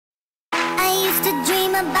used to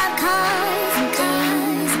dream about cars and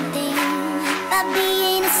things, about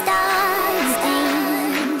being a star and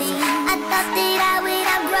things. I thought that I would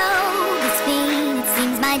outgrow this feeling. It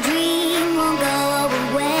seems my dream won't go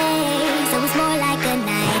away, so it's more like a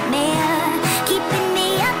nightmare, keeping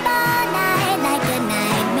me up all night like a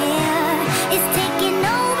nightmare. It's taking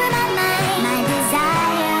over my mind. My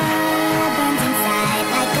desire burns inside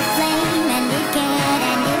like a flame, and it can't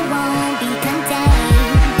and it won't be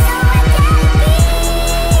contained. So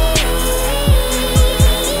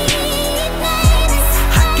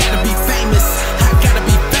I gotta be famous. I gotta be famous. I gotta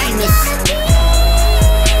be famous.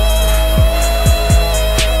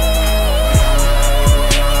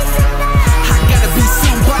 I gotta be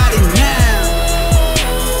somebody now.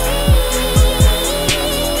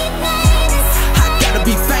 I gotta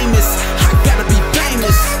be famous. I gotta be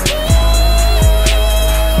famous.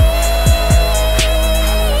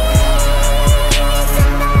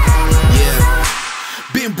 Yeah.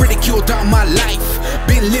 Been ridiculed all my life.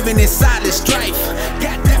 Been living in silent strife.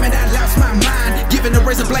 God damn it, I lost my mind. Giving a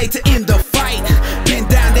razor blade to end the fight. Been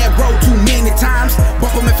down that road too many times.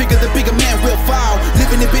 Bump 'em and figure the bigger man will fall.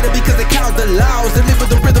 Living in bitter because they call the laws. They live with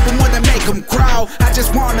the rhythm and wanna make them crawl. I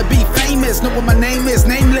just wanna be famous. Know what my name is,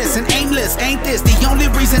 nameless and aimless. Ain't this the only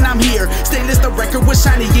reason I'm here? Stainless, the record was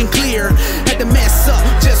shiny and clear. Had to mess up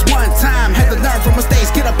just one time. Had to learn from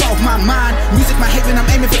mistakes, get up off my mind. Music my haven, I'm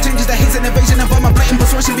aiming for changes. The haze and invasion of all my blatant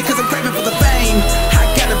persuasion because I'm craving for the fame. I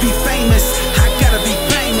gotta be famous. I gotta be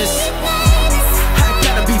famous. I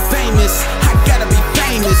gotta be famous. I gotta be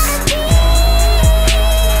famous.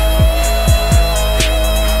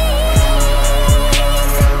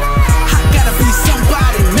 I gotta be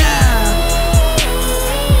somebody now.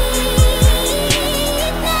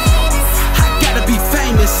 I gotta be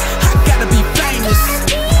famous. I gotta be famous.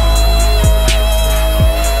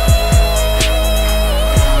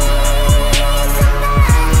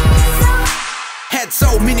 Had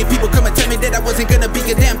so many people come and tell me that I wasn't gonna be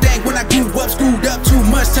a damn thing when I grew up, screwed up too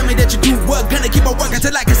much. Tell me that you grew up, gonna keep on working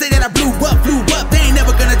till I can say that I blew up. They ain't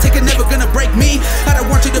never gonna take it, never gonna break me. I don't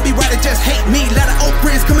want you to be right or just hate me. Lot of old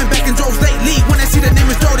friends coming back in droves lately. When I see the name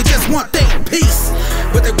is Joe, they just want their peace,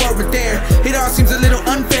 but they weren't there. It all seems a little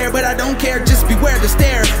unfair, but I don't care, just beware the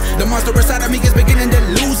stare. The monster inside of me is beginning to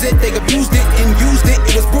lose it. They abused it and used it.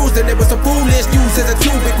 It was bruised and it was so foolish. Used as a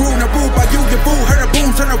tool, it grew and ruled by you, your fool. Heard a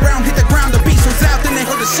boom, turn around, hit the ground. The beast was out, then they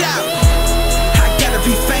heard a shout. I gotta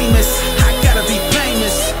be famous. I gotta be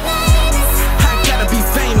famous. I gotta be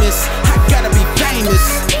famous. I gotta be famous.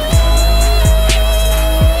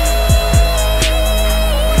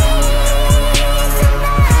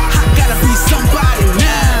 I gotta be somebody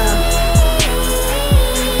now.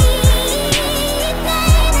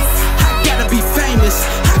 I gotta be famous.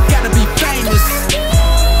 I gotta be famous.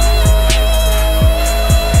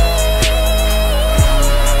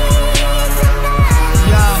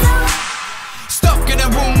 Stuck in a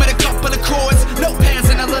room with a couple of chords, notepads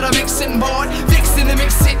and a little mixing board. Fixing to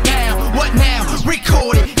mix it now. What now?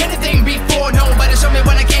 Record it. Anything before. Nobody show me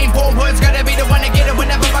when I came forward. Gotta be the one to get it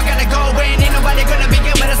whenever I gotta go in. Ain't nobody gonna be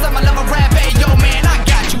good, but it's not my love of rap. Hey, yo, man, I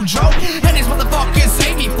got you, Joe. And these motherfuckers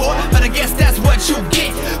hate me for, but I guess that's what you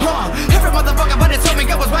get, huh? Every motherfucker but it told me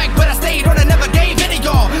I was right, but I stayed on. I never gave any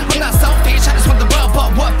y'all. I'm not selfish, I just want the world,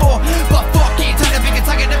 but what for? But fuck it, tired of being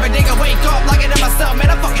tired every day. I wake up like it in myself, man.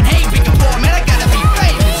 I fucking hate being poor, man. I gotta be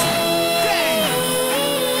famous.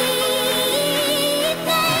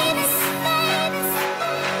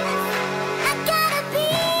 I gotta be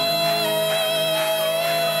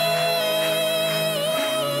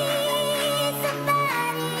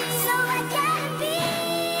somebody, so I gotta be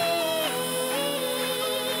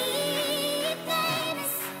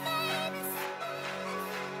famous.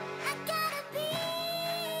 I gotta be.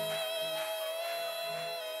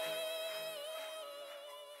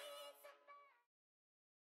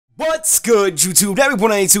 What's good, YouTube?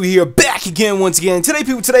 Navy192 here, back again once again.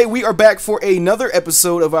 Today we are back for another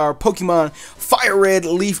episode of our Pokemon Fire Red,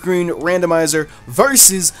 Leaf Green Randomizer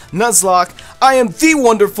versus Nuzlocke. I am the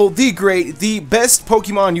wonderful, the great, the best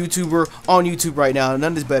Pokemon YouTuber on YouTube right now.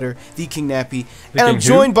 None is better, the King Nappy. And I'm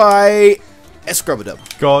joined by a Scrub-a-Dub.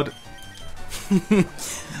 God.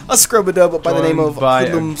 A Scrub-a-Dub by the name of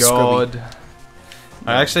HoodlumScrafty.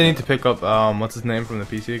 I actually need to pick up what's his name from the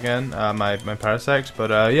PC again, my Parasect,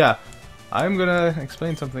 but yeah, I'm gonna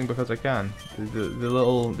explain something because I can.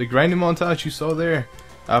 The grinding montage you saw there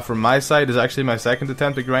from my side is actually my second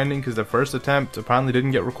attempt at grinding, because the first attempt apparently didn't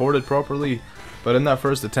get recorded properly. But in that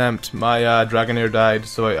first attempt, my Dragonair died,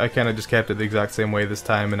 so I kind of just kept it the exact same way this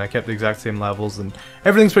time, and I kept the exact same levels, and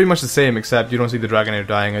everything's pretty much the same, except you don't see the Dragonair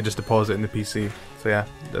dying. I just deposit it in the PC. So yeah,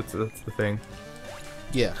 that's the thing.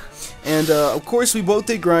 Yeah, and of course we both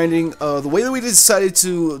did grinding. The way that we decided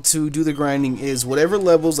to do the grinding is whatever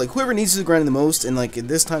levels, like whoever needs to do grinding the most, and like at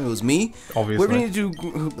this time it was me. Obviously. Whoever needed to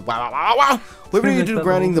do whoever needed to do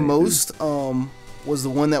grinding the most was the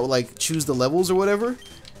one that would like choose the levels or whatever.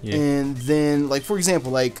 Yeah. And then like for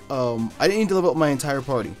example, like I didn't need to level up my entire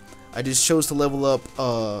party. I just chose to level up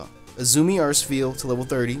Azumi Arcefield to level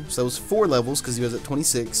 30, so that was 4 levels because he was at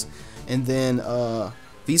 26, and then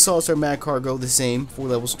Vsauce or Mad Cargo, the same, 4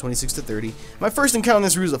 levels from 26 to 30. My first encounter in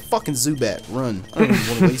this route is a fucking Zubat. Run. I don't even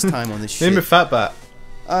want to waste time on this shit. Name it Fatbat.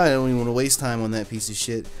 I don't even want to waste time on that piece of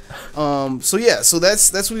shit. So yeah, so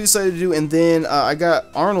that's what we decided to do, and then I got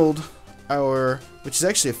Arnold, which is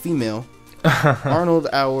actually a female. Arnold,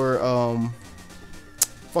 our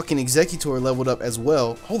fucking Executor, leveled up as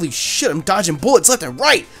well. Holy shit, I'm dodging bullets left and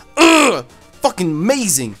right. Ugh! Fucking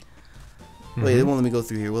amazing. Wait, it won't let me go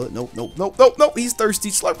through here, will it? Nope, nope, nope, nope, nope. He's thirsty.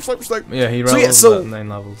 Slurp, slurp, slurp. Yeah, he leveled 9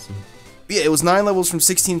 levels. Yeah, it was 9 levels from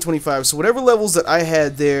 16 to 25. So whatever levels that I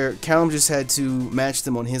had there, Callum just had to match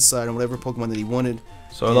them on his side on whatever Pokemon that he wanted.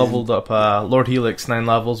 So I leveled up Lord Helix 9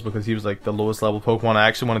 levels because he was like the lowest level Pokemon I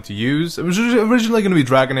actually wanted to use. It was originally going to be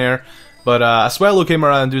Dragonair, but Swellow came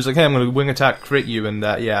around and he was like, hey, I'm going to wing attack crit you, and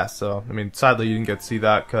yeah, so, I mean, sadly you didn't get to see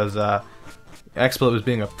that because XSplit was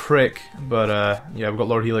being a prick, but yeah, we've got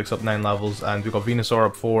Lord Helix up 9 levels, and we've got Venusaur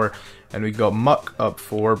up 4, and we got Muck up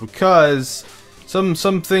 4, because some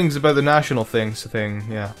things about the national thing,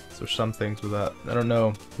 yeah, there's some things with that. I don't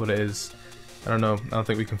know what it is. I don't know. I don't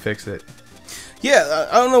think we can fix it. Yeah,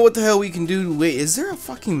 I don't know what the hell we can do. Wait, is there a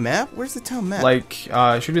fucking map? Where's the town map? Like,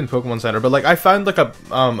 it should be in the Pokemon Center, but like I found like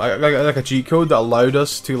a cheat code that allowed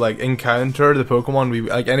us to like encounter the Pokemon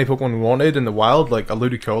like any Pokemon we wanted in the wild, like a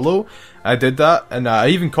Ludicolo. I did that, and I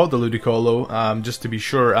even caught the Ludicolo, just to be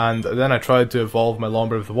sure. And then I tried to evolve my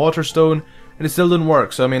Lombre with the Water Stone, and it still didn't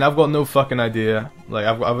work. So I mean, I've got no fucking idea. Like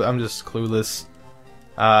I'm just clueless.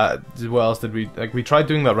 What else did we like? We tried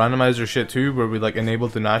doing that randomizer shit too, where we like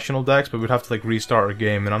enabled the national decks, but we'd have to like restart our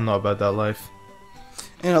game, and I'm not about that life.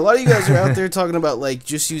 And a lot of you guys are out there talking about like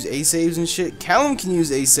just use A saves and shit. Callum can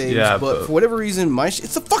use A saves, yeah, but for whatever reason,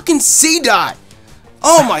 it's a fucking C dot.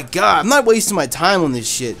 Oh my god, I'm not wasting my time on this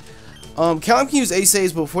shit. Callum can use A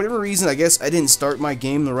saves, but for whatever reason, I guess I didn't start my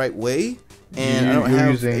game the right way, and I don't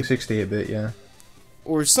have using 68-bit, yeah.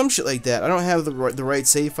 Or some shit like that. I don't have the right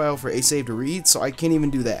save file for a save to read, so I can't even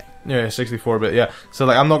do that. Yeah, 64-bit, yeah. So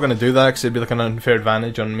like, I'm not gonna do that because it'd be like an unfair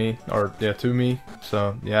advantage on me, or yeah, to me.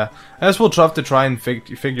 So yeah, I guess we'll have to try and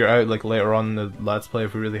figure out like later on in the Let's Play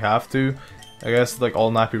if we really have to. I guess like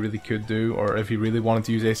all Nappy really could do, or if he really wanted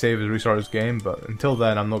to use a save is restart his game. But until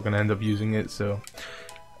then, I'm not gonna end up using it. So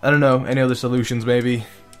I don't know. Any other solutions, maybe?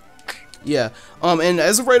 Yeah. And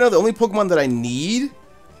as of right now, the only Pokemon that I need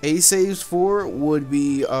A-saves for would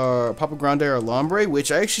be Papa Grande or Lombre,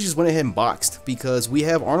 which I actually just went ahead and boxed because we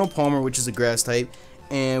have Arnold Palmer, which is a grass type,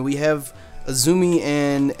 and we have Azumi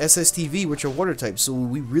and SSTV, which are water types, so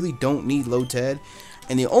we really don't need Lotad.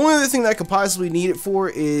 And the only other thing that I could possibly need it for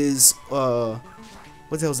is, what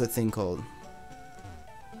the hell is that thing called?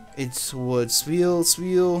 It's what,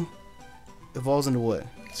 Spiel evolves into what?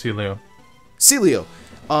 Celio. Celio.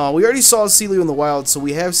 We already saw Celio in the wild, so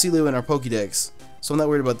we have Celio in our Pokédex. So I'm not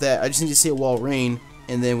worried about that. I just need to see a Walrein,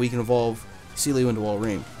 and then we can evolve Celio into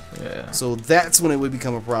Walrein. Yeah. So that's when it would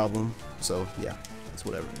become a problem. So yeah, it's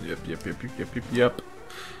whatever. Yep.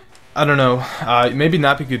 I don't know. Maybe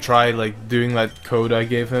Nappy could try like doing that code I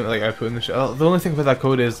gave him. Like I put in the show. The only thing with that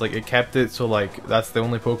code is like it kept it so like that's the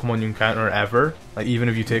only Pokemon you encounter ever. Like even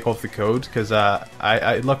if you take off the code, because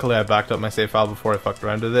I luckily I backed up my save file before I fucked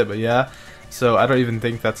around with it. But yeah, so I don't even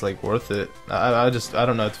think that's like worth it. I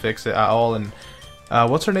don't know how to fix it at all. And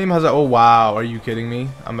what's her name has a, oh wow, are you kidding me?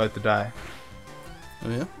 I'm about to die. Oh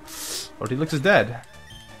yeah? Lord Helix is dead.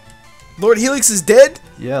 Lord Helix is dead?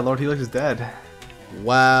 Yeah, Lord Helix is dead.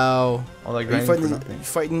 Wow. All that Are you grinding for nothing. you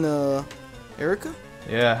fighting Erica?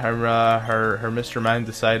 Yeah, her Mr. Man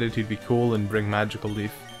decided he'd be cool and bring Magical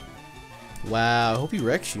Leaf. Wow, I hope he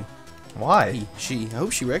wrecks you. Why? I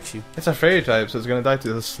hope she wrecks you. It's a fairy type, so it's gonna die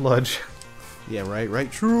to the sludge. Yeah, right.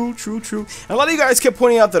 True. And a lot of you guys kept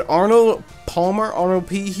pointing out that Arnold Palmer, Arnold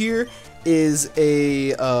P here, is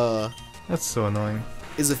a That's so annoying.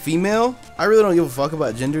 Is a female. I really don't give a fuck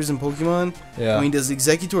about genders in Pokemon. Yeah. I mean, does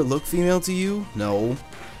Executor look female to you? No.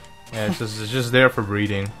 Yeah, it's just there for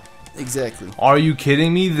breeding. Exactly. Are you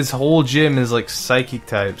kidding me? This whole gym is like psychic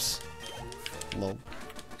types. Lol.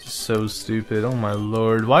 So stupid. Oh my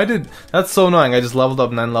lord. Why did... That's so annoying. I just leveled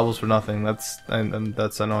up 9 levels for nothing. That's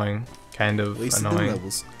annoying. Kind of annoying.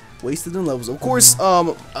 Wasted in levels. Of course,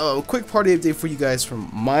 a quick party update for you guys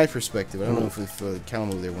from my perspective. I don't know if Callum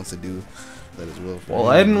over there wants to do that as well. Well,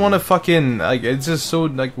 I didn't want to fucking like. It's just so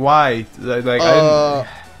like why like I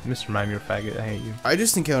didn't, Mr. Mime, you're a faggot. I hate you. I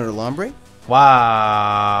just encountered a Lombre.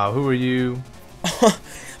 Wow, who are you?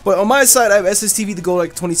 But on my side, I have SSTV the gold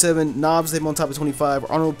at 27, Knobs him on top at 25,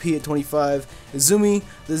 Arnold P at 25, Izumi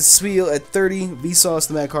the Spiel at 30, Vsauce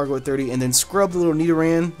the Mad Cargo at 30, and then Scrub the little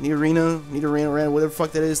Nidorina, whatever the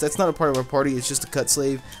fuck that is. That's not a part of our party. It's just a cut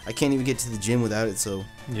slave. I can't even get to the gym without it. So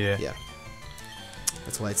Yeah.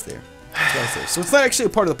 That's why it's there. That's why it's there. So it's not actually a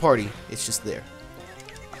part of the party. It's just there.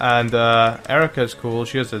 And Erica's cool.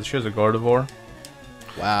 She has a Gardevoir.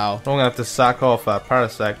 Wow. I'm gonna have to sack off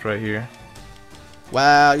Parasect right here.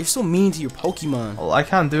 Wow, you're so mean to your Pokemon. Well, I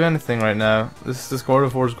can't do anything right now. This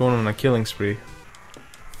Gardevoir is going on a killing spree.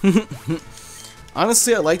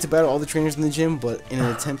 Honestly, I'd like to battle all the trainers in the gym, but in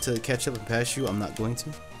an attempt to catch up and pass you, I'm not going to.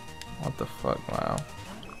 What the fuck? Wow.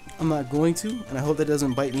 I'm not going to, and I hope that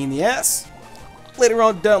doesn't bite me in the ass later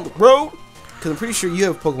on down the road, because I'm pretty sure you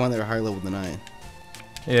have Pokemon that are higher level than I am.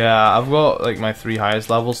 Yeah, I've got like my 3 highest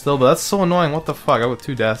levels still, but that's so annoying. What the fuck? I got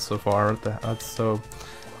 2 deaths so far. That's so.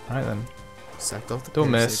 Alright then. Sacked off the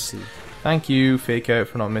Don't miss. Thank you, Fake Out,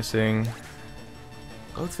 for not missing.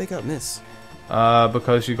 Oh, it's Fake Out miss.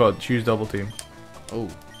 Because you got choose double team. Oh.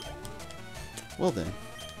 Well then.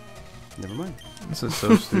 Never mind. This is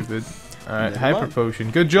so stupid. Alright, Hyper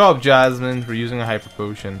Potion. Good job, Jasmine, for using a Hyper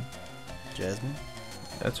Potion. Jasmine?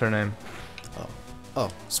 That's her name.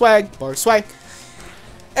 Oh. Swag. Bar swag.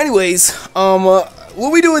 Anyways,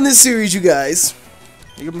 what we do in this series, you guys.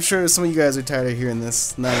 I'm sure some of you guys are tired of hearing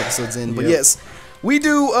this 9 episodes in, but yes, we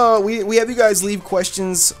do. We have you guys leave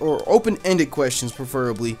questions, or open-ended questions,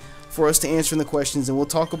 preferably, for us to answer in the questions, and we'll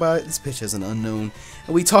talk about it. This bitch has an unknown,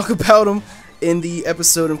 and we talk about them in the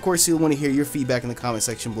episode. And of course, you'll want to hear your feedback in the comment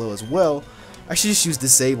section below as well. I should just use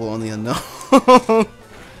disable on the unknown.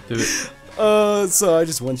 Do it. So I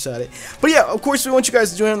just one-shot it. But yeah, of course, we want you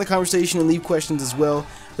guys to join in the conversation and leave questions as well.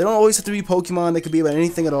 They don't always have to be Pokemon. They could be about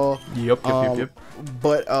anything at all. Yep.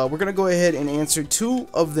 But we're gonna go ahead and answer 2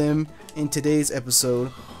 of them in today's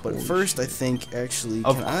episode. But Holy first, shit. I think actually,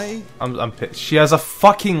 Of- can I? I'm pissed. She has a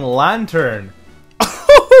fucking lantern.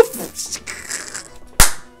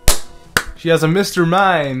 She has a Mr.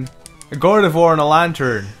 Mime, a Gardevoir, and a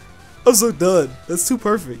lantern. I'm so done. That's too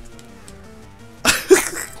perfect.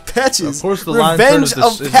 Patches. Of course, the Revenge lantern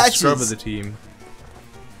is the Patches. scrub of the team.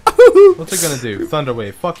 What's it gonna do? Thunder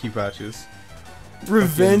Wave. Fuck you, Patches.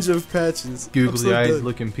 Revenge of Patches. Googly eyed done.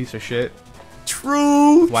 looking piece of shit.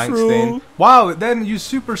 True. Wankstain. Wow, then you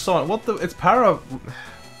Super Sonic. What the? It's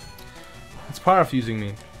parafusing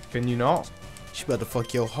me. Can you not? She about to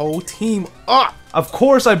fuck your whole team up. Of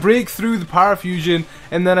course I break through the parafusion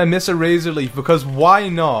and then I miss a Razor Leaf, because why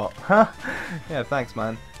not? Huh? Yeah, thanks,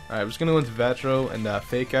 man. Alright, we're just gonna go into Vetro and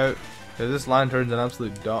Fake Out. This lantern's an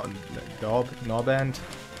absolute knob-end.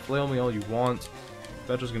 Flail me all you want.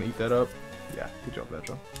 Vetro's gonna eat that up. Yeah, good job,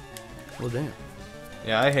 Vetro. Well, damn.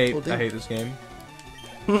 Yeah, I hate this game.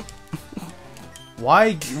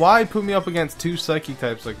 Why put me up against 2 psychic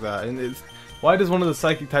types like that? And why does one of the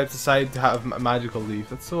psychic types decide to have a magical leaf?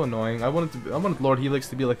 That's so annoying. I wanted Lord Helix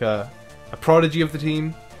to be like a prodigy of the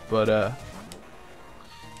team, but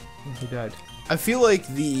he died. I feel like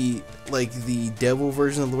the devil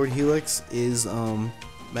version of Lord Helix is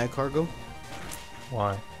Mad Cargo.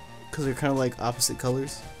 Why? Because they're kind of like opposite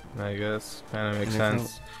colors. I guess kind of makes And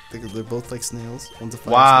sense. They're both like snails. One's a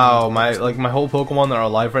fire Wow, snail, my whole Pokemon that are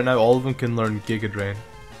alive right now, all of them can learn Giga Drain.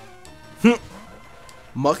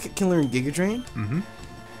 Muck can learn Giga Drain? Mm-hmm.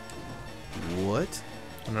 What?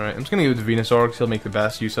 Alright, I'm just gonna give it to Venusaur because he'll make the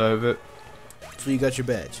best use out of it. So you got your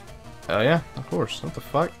badge. Yeah, of course. What the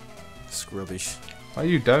fuck? Scrubbish. Why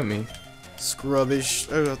you doubt me? Scrubbish.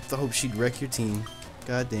 I hope she'd wreck your team.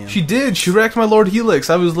 God damn. She did! She wrecked my Lord Helix!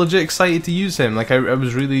 I was legit excited to use him. Like, I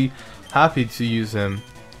was really happy to use him.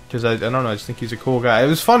 Because I don't know, I just think he's a cool guy. It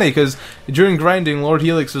was funny because during grinding, Lord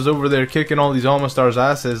Helix was over there kicking all these Almastars'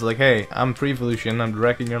 asses. Like, hey, I'm pre-evolution, I'm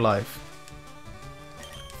wrecking your life.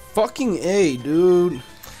 Fucking A, dude.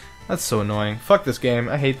 That's so annoying. Fuck this game.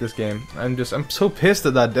 I hate this game. I'm so pissed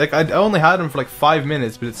at that deck. I only had him for like 5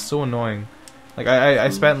 minutes, but it's so annoying. Like, I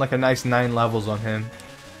spent like a nice 9 levels on him.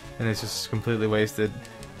 And it's just completely wasted.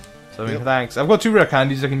 So, I mean, thanks. I've got 2 rare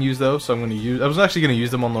candies I can use though, so I'm gonna use... I was actually gonna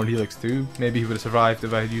use them on Lord Helix too. Maybe he would have survived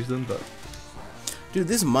if I had used them, but... Dude,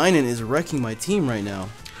 this Minun is wrecking my team right now.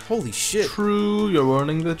 Holy shit. True, you're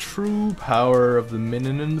learning the true power of the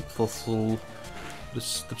Minun and the Fluffle. The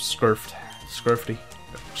Scrafty.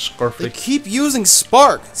 They keep using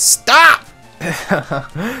Spark. Stop!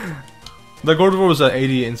 The Gardevoir was at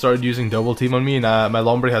 80 and started using double team on me, and my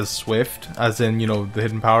Lombre has Swift, as in, you know, the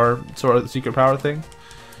hidden power, sort of the secret power thing.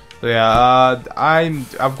 So yeah,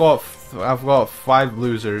 I've got 5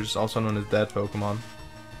 losers, also known as dead Pokemon.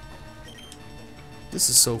 This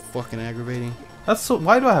is so fucking aggravating. That's so.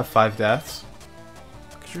 Why do I have 5 deaths?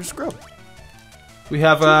 Cause you're a scrub. We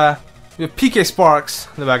have PK Sparks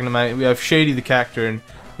in the back of the night. We have Shady the Cacturn, and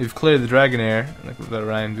we have Claire the Dragonair. That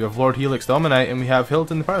rhymed. We have Lord Helix the Omanite, and we have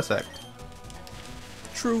Hilton the Parasect.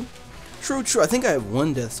 True. True, true. I think I have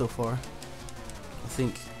 1 death so far. I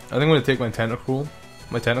think I'm gonna take my Tentacool.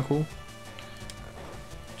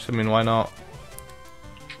 Just, I mean, why not?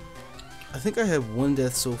 I think I have 1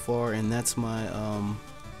 death so far, and that's my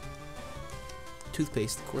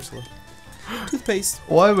toothpaste, of course. Toothpaste.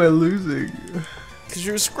 Why am I losing? Cause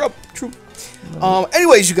you're a scrub. True.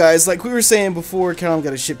 Anyways, you guys, like we were saying before, Callum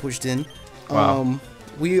got his shit pushed in. Wow.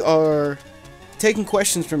 We are taking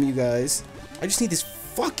questions from you guys. I just need this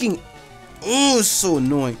fucking. Oh, it's so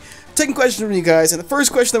annoying. Taking questions from you guys, and the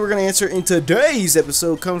first question that we're gonna answer in today's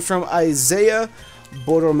episode comes from Isaiah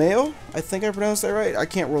Borromeo. I think I pronounced that right. I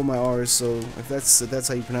can't roll my R's, so if that's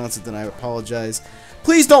how you pronounce it, then I apologize.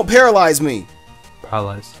 Please don't paralyze me.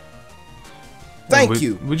 Paralyzed. Thank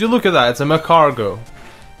you. Would you look at that? It's a Macargo.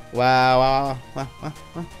 Wow.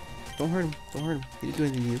 Don't hurt him. Don't hurt him. He didn't do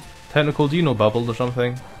anything to you. Tentacle, do you know Bubble or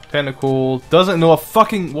something? Tentacle doesn't know a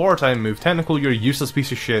fucking wartime move. Tentacle, you're a useless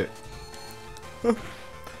piece of shit.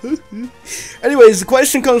 Anyways, the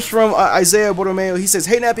question comes from Isaiah Borromeo. He says,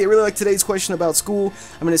 "Hey Nappy, I really like today's question about school.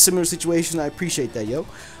 I'm in a similar situation. I appreciate that, yo."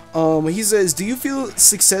 He says, "Do you feel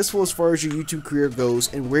successful as far as your YouTube career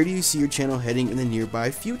goes, and where do you see your channel heading in the nearby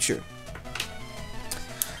future?"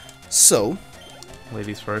 So,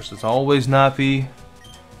 ladies first, it's always Nappy.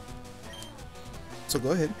 So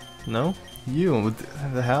go ahead. No? You? What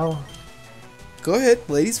the hell? Go ahead,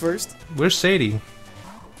 ladies first. Where's Sadie?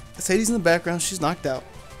 Sadie's in the background. She's knocked out.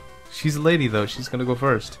 She's a lady, though. She's gonna go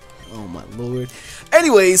first. Oh my lord.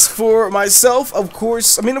 Anyways, for myself, of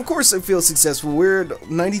course I feel successful. We're at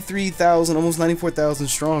 93,000, almost 94,000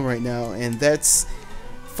 strong right now, and that's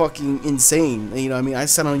fucking insane. You know, I mean, I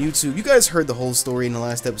sat on YouTube. You guys heard the whole story in the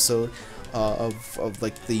last episode of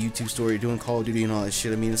like the YouTube story, doing Call of Duty and all that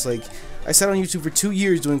shit. I mean, it's like I sat on YouTube for 2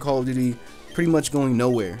 years doing Call of Duty, pretty much going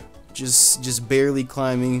nowhere, just barely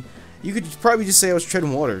climbing. You could probably just say I was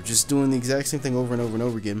treading water, just doing the exact same thing over and over and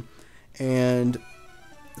over again. And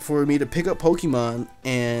for me to pick up Pokemon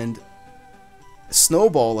and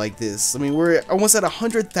snowball like this, I mean, we're almost at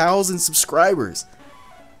 100,000 subscribers.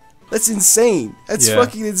 That's insane. That's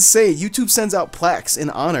fucking insane. YouTube sends out plaques in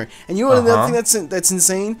honor. And you know another thing that's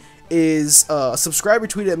insane is a subscriber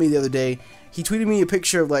tweeted at me the other day. He tweeted me a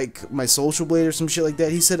picture of like my Social Blade or some shit like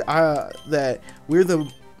that. He said that we're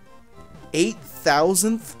the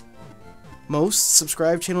 8,000th most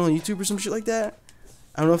subscribed channel on YouTube or some shit like that.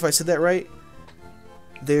 I don't know if I said that right.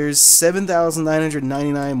 There's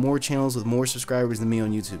 7,999 more channels with more subscribers than me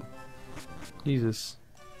on YouTube. Jesus.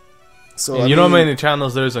 So and you know how many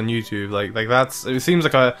channels there's on YouTube? Like that's. It seems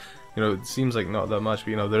like it seems like not that much,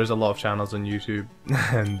 but there's a lot of channels on YouTube,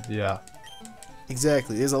 and yeah.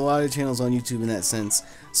 Exactly. There's a lot of channels on YouTube in that sense.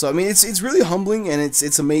 So I mean, it's really humbling, and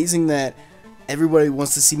it's amazing that everybody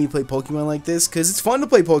wants to see me play Pokemon like this, because it's fun to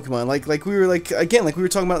play Pokemon. Like we were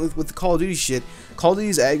talking about with the Call of Duty shit. Call of Duty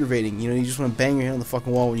is aggravating. You know, you just want to bang your head on the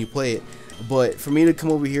fucking wall when you play it. But for me to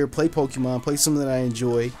come over here, play Pokemon, play something that I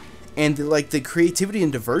enjoy, and the creativity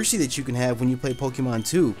and diversity that you can have when you play Pokemon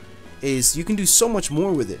too, is you can do so much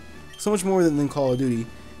more with it, so much more than Call of Duty.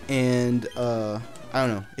 And I don't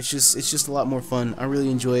know, it's just a lot more fun. I really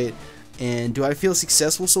enjoy it. And do I feel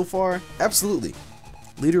successful so far? Absolutely.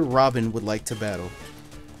 Leader Robin would like to battle.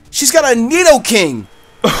 She's got a Nidoking!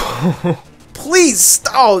 Please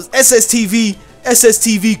stop!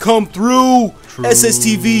 SSTV, come through! True.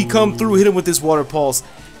 SSTV, come through! Hit him with this water pulse.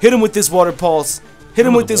 Hit him with this water pulse. Hit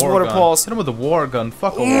him with this water pulse. Hit him with the war gun.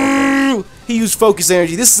 Fuck a war gun. He used focus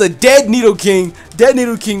energy. This is a dead Nidoking. Dead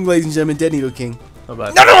Nidoking, ladies and gentlemen. Dead Nidoking. How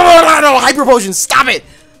about no! Hyper potion! Stop it!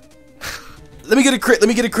 Let me get a crit. Let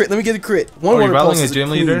me get a crit. One water you're pulse. Battling a gym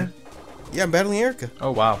leader? Yeah, I'm battling Erica.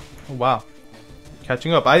 Oh wow.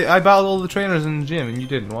 Catching up. I battled all the trainers in the gym, and you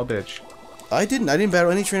didn't. Well, bitch. I didn't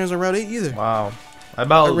battle any trainers on Route 8 either. Wow. I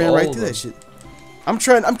ran right through that shit. I'm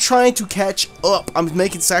trying to catch up. I'm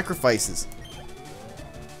making sacrifices.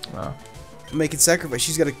 Wow. I'm making sacrifices.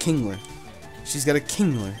 She's got a Kingler.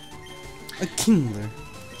 A Kingler.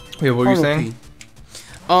 Yeah, what were you saying?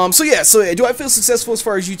 So yeah, do I feel successful as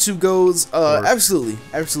far as YouTube goes? Absolutely.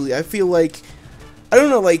 I feel like, I don't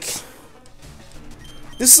know, like,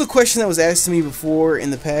 this is a question that was asked to me before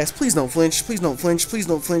in the past. Please don't flinch.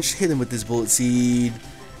 Hit him with this bullet seed.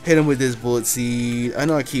 Hit him with this bullet seed. I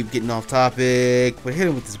know I keep getting off topic, but hit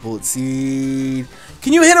him with this bullet seed.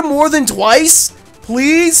 Can you hit him more than twice?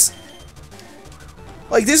 Please?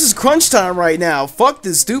 Like, this is crunch time right now. Fuck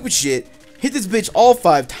this stupid shit. Hit this bitch all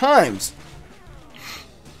 5 times.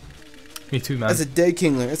 Me too, man. That's a dead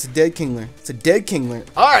Kingler. That's a dead Kingler. It's a dead Kingler.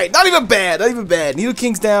 Alright, not even bad. Not even bad. Needle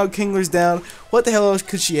King's down. Kingler's down. What the hell else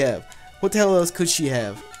could she have? What the hell else could she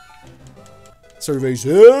have? Survey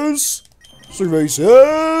says. Survey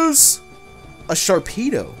says. A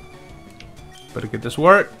Sharpedo. Better get this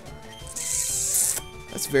work.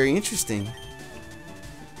 That's very interesting.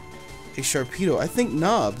 A Sharpedo. I think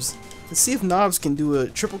Knobs. Let's see if Knobs can do a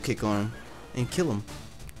triple kick on him and kill him.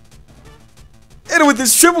 And with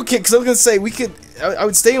this triple kick, because I was going to say, we could, I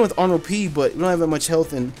would stay in with Arnold P, but we don't have that much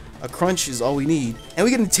health, and a crunch is all we need. And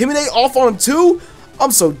we can Intimidate off on him too?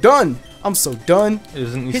 I'm so done. I'm so done.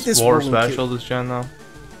 Isn't he Spore special this gen, though?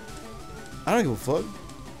 I don't give a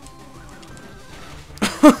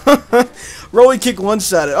fuck. Rolling kick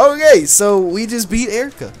one-shotted. Okay, so we just beat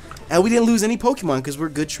Erica. And we didn't lose any Pokemon because we're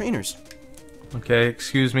good trainers. Okay,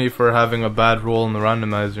 excuse me for having a bad roll in the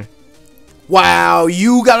randomizer. Wow,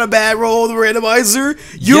 you got a bad roll in the randomizer?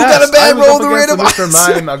 You got a bad roll in the randomizer?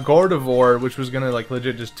 Mr. Mime, a Gardevoir, which was gonna like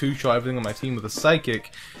legit just two-shot everything on my team with a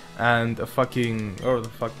Psychic, and a fucking, or the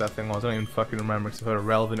fuck that thing was, I don't even fucking remember because of how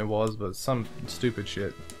irrelevant it was, but some stupid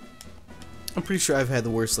shit. I'm pretty sure I've had the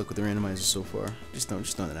worst luck with the randomizer so far. Just throwing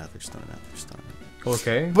it out there, just throwing it out there, just throwing it out there.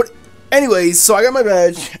 Okay. But anyways, so I got my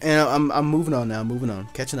badge, and I'm moving on now, moving on.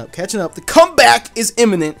 Catching up. The comeback is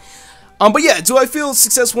imminent. But yeah, do I feel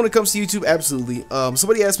successful when it comes to YouTube? Absolutely.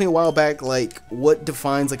 Somebody asked me a while back, like, what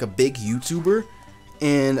defines, like, a big YouTuber?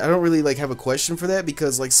 And I don't really, like, have a question for that,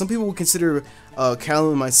 because, like, some people would consider Callum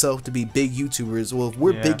and myself to be big YouTubers. Well, if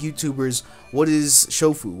we're big YouTubers, what is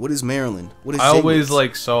Shofu? What is Maryland? What is I always, James?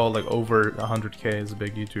 like, saw, like, over 100K as a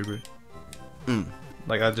big YouTuber.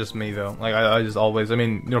 Like, that's just me, though. Like, I just always, I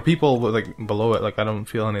mean, you know, people, like, below it, like, I don't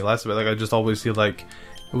feel any less of it. Like, I just always feel like,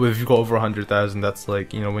 if you go over 100,000, that's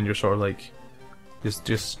like, you know, when you're sort of like,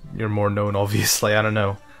 just you're more known, obviously. I don't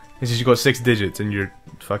know. It's just you got 6 digits in your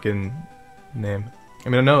fucking name. I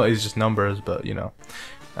mean, I know it's just numbers, but you know,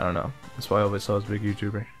 I don't know. That's why I always saw as a big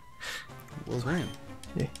YouTuber. Well, damn.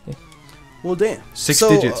 Yeah. Well, damn. 6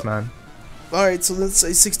 digits, man. Alright, so let's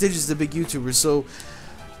say 6 digits is a big YouTuber. So,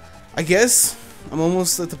 I guess I'm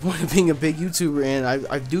almost at the point of being a big YouTuber, and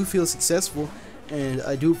I do feel successful. And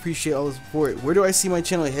I do appreciate all the support. Where do I see my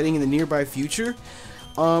channel heading in the nearby future?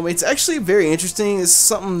 It's actually very interesting. It's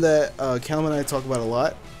something that Callum and I talk about a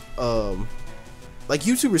lot. Like,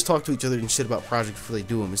 YouTubers talk to each other and shit about projects before they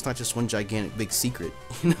do them. It's not just one gigantic big secret,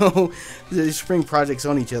 you know. They spring projects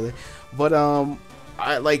on each other. But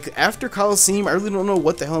like, after Coliseum, I really don't know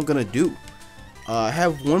what the hell I'm gonna do. I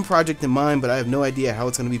have one project in mind, but I have no idea how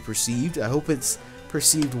it's gonna be perceived. I hope it's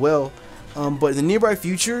perceived well. But in the nearby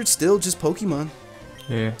future, it's still just Pokemon.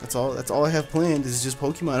 Yeah. That's all I have planned is just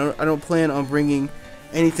Pokemon. I don't plan on bringing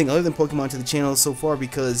anything other than Pokemon to the channel so far,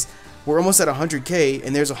 because we're almost at 100K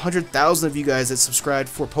and there's 100,000 of you guys that subscribed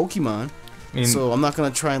for Pokemon. So I'm not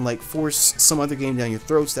gonna try and like force some other game down your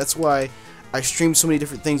throats. That's why I stream so many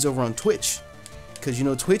different things over on Twitch, because you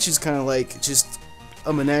know, Twitch is kind of like just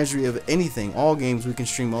a menagerie of anything. All games we can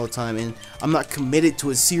stream all the time, and I'm not committed to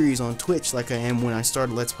a series on Twitch like I am when I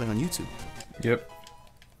started Let's Play on YouTube. Yep.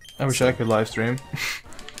 I wish I could live stream.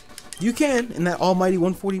 You can in that almighty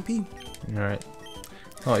 140p. Alright.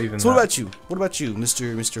 Not even So that. what about you? What about you,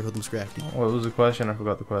 Mr. HoodlumScrafty? What was the question? I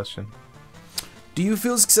forgot the question. Do you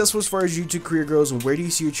feel successful as far as your YouTube career goes, and where do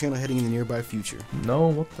you see your channel heading in the nearby future? No,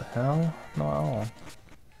 what the hell? Not at all.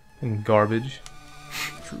 Garbage.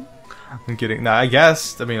 True. I'm kidding. Nah, I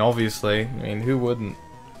guess. I mean, obviously. I mean, who wouldn't?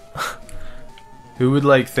 Who would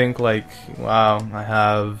like think like, wow, I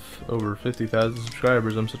have over 50,000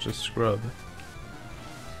 subscribers. I'm such a scrub.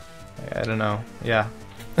 I don't know. Yeah.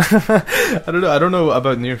 I don't know. I don't know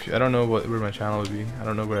about near. I don't know where my channel would be. I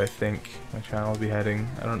don't know where I think my channel will be heading.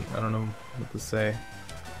 I don't know what to say.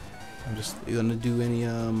 I'm just. You gonna do any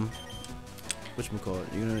whatchamacallit?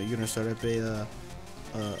 You're gonna start up a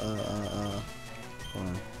hold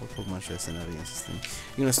on, what Pokemon should I send out against this thing?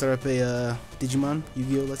 You gonna start up a Digimon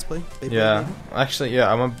Yu-Gi-Oh Let's Play? Yeah, actually, yeah,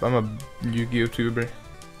 I'm a Yu-Gi-Oh tuber.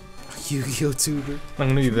 Yu-Gi-Oh tuber. I'm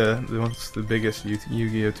gonna be the biggest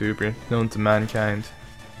Yu-Gi-Oh tuber known to mankind.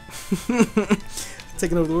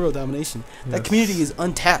 Taking over the world, domination. Yes. That community is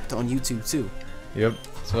untapped on YouTube too. Yep.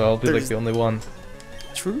 So I'll be like the only one.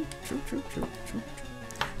 True.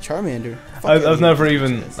 Charmander. I've never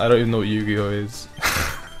even. I don't even know what Yu-Gi-Oh is.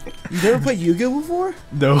 You never played Yu-Gi-Oh before?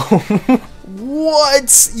 No.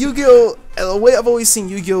 What? Yu-Gi-Oh! The way I've always seen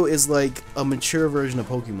Yu-Gi-Oh is like a mature version of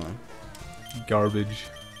Pokemon. Garbage.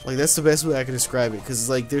 Like that's the best way I can describe it, because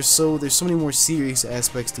like there's so many more serious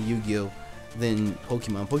aspects to Yu-Gi-Oh than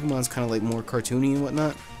Pokemon. Pokemon's kind of like more cartoony and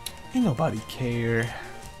whatnot. Ain't nobody care.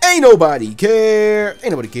 Ain't nobody care. Ain't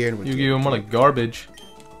nobody care. Yu-Gi-Oh more like garbage.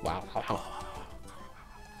 Wow.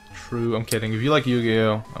 True. I'm kidding. If you like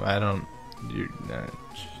Yu-Gi-Oh, I don't. You're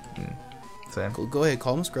same. Go ahead,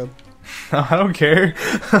 call him Scrub. I don't care.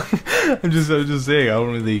 I'm just saying. I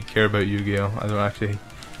don't really care about Yu-Gi-Oh. I don't actually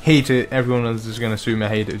hate it. Everyone is just gonna assume I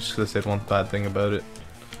hate it just because I said one bad thing about it.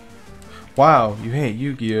 Wow, you hate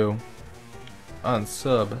Yu-Gi-Oh.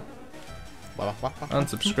 Unsub.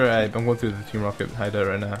 Unsubscribe. I'm going through the Team Rocket hideout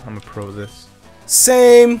right now. I'm a pro of this.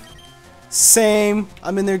 Same.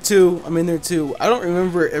 I'm in there too. I don't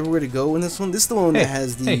remember everywhere to go in this one. This is the one that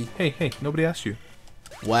has the. Hey! Nobody asked you.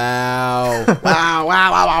 Wow.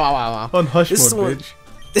 Wow. On hush mode, bitch.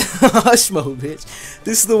 Hush mode, bitch.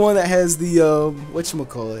 This is the one that has the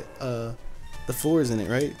whatchamacallit, the floors in it,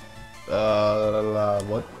 right?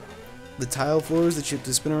 What? The tile floors that you have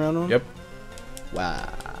to spin around on? Yep.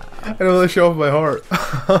 Wow. I don't want to show off my heart.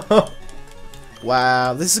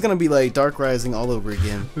 Wow, this is gonna be like Dark Rising all over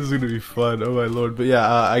again. This is gonna be fun, oh my lord. But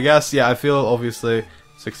yeah, I guess, yeah, I feel obviously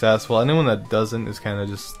successful. Anyone that doesn't is kind of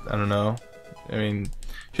just, I don't know. I mean, you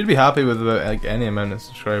should be happy with about, like, any amount of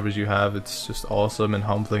subscribers you have. It's just awesome and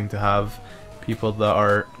humbling to have people that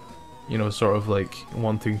are, you know, sort of like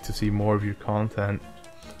wanting to see more of your content.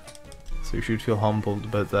 So you should feel humbled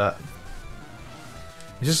about that.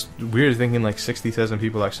 It's just weird thinking like 60,000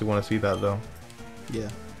 people actually want to see that though. Yeah.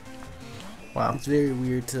 Wow. It's very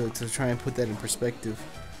weird to try and put that in perspective.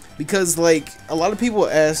 Because like a lot of people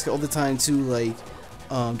ask all the time too, like,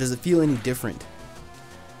 does it feel any different?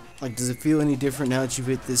 Like, does it feel any different now that you've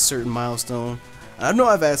hit this certain milestone? I know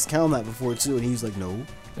I've asked Cal that before too, and he's like, no.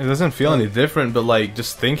 It doesn't feel any different, but like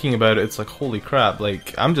just thinking about it, it's like holy crap.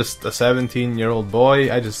 Like I'm just a 17-year-old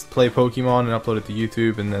boy. I just play Pokemon and upload it to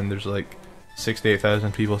YouTube, and then there's like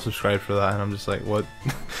 68,000 people subscribed for that, and I'm just like, what?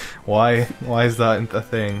 Why is that a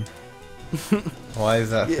thing? Why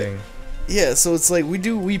is that a thing? Yeah, so it's like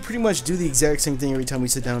we pretty much do the exact same thing every time we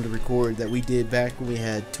sit down to record that we did back when we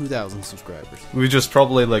had 2,000 subscribers. We just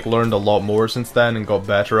probably like learned a lot more since then and got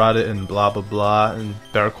better at it and blah blah blah, and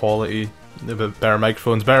better quality, better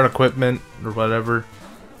microphones, better equipment or whatever.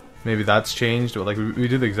 Maybe that's changed, but like we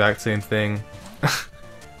do the exact same thing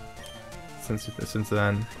since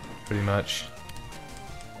then, pretty much.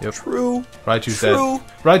 Yep. True. Raichu's dead.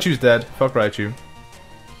 Raichu's dead. Fuck Raichu.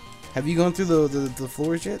 Have you gone through the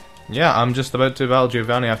floors yet? Yeah, I'm just about to battle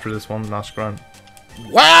Giovanni after this one last run.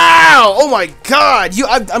 Wow! Oh my god!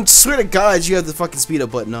 I swear to God, you have the fucking speed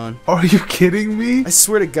up button on. Are you kidding me? I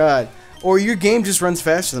swear to God. Or your game just runs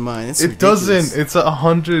faster than mine. It's ridiculous. Doesn't. It's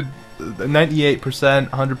 100, 98%, 100%,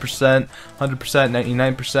 100%,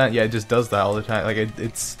 99%. Yeah, it just does that all the time. Like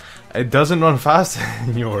it doesn't run faster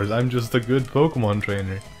than yours. I'm just a good Pokemon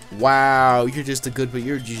trainer. Wow, you're just a good, but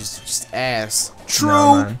you're just ass. True.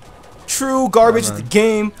 No, man. True garbage at the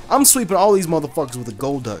game. I'm sweeping all these motherfuckers with a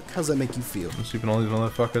gold duck. How's that make you feel? I'm sweeping all these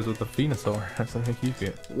motherfuckers with a Venusaur. How's that make you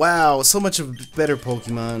feel? Wow, so much of a better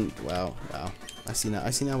Pokemon. Wow. I see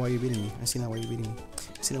now why you're beating me. I see now why you're beating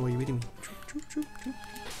me. True.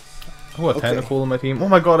 Oh, a Tentacool on my team. Oh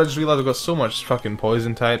my god, I just realized I've got so much fucking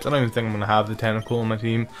poison types. I don't even think I'm gonna have the Tentacool on my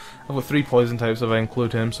team. I've got 3 poison types if I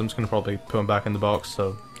include him, so I'm just gonna probably put him back in the box,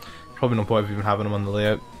 so probably no point of even having him on the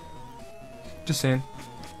layout. Just saying.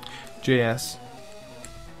 JS.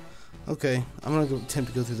 Okay, I'm gonna attempt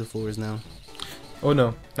to go through the floors now. Oh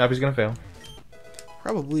no, Nappy's gonna fail.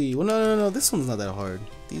 Probably. Well, no. This one's not that hard.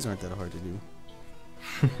 These aren't that hard to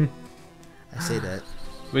do. I say that.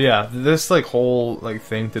 But yeah, this like whole like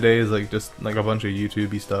thing today is like just like a bunch of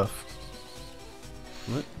YouTube-y stuff.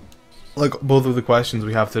 What? Like both of the questions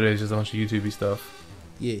we have today is just a bunch of YouTube-y stuff.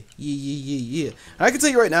 Yeah. I can tell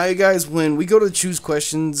you right now, you guys, when we go to choose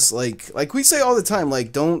questions, like we say all the time,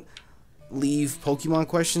 like don't leave Pokemon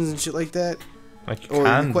questions and shit like that. Like you or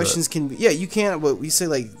can, the questions can be, yeah, you can, but we say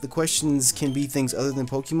like the questions can be things other than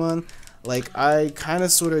Pokemon. Like I kind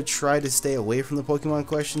of sort of try to stay away from the Pokemon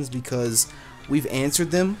questions because we've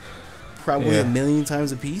answered them probably a million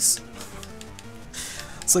times a piece.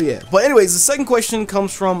 So yeah, but anyways, the second question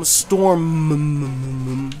comes from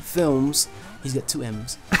Storm Films. He's got 2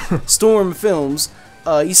 M's. Storm Films.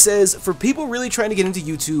 He says, for people really trying to get into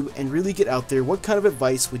YouTube and really get out there, what kind of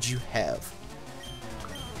advice would you have?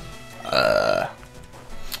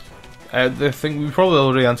 The thing, we probably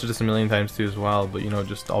already answered this a million times too as well, but you know,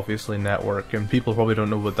 just obviously network, and people probably don't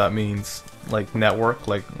know what that means. Like network,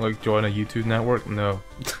 like join a YouTube network. No,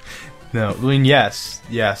 no. I mean, yes,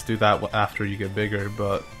 do that after you get bigger,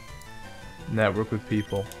 but network with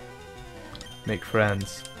people, make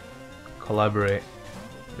friends, collaborate.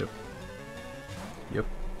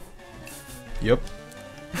 Yep.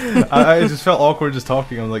 I just felt awkward just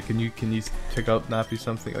talking. I'm like, can you pick up Nappy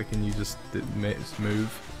something? Like, can you just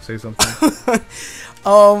move? Say something.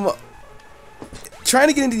 Trying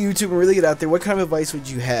to get into YouTube and really get out there, what kind of advice would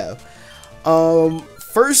you have?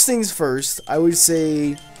 First things first, I would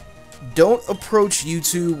say don't approach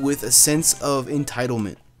YouTube with a sense of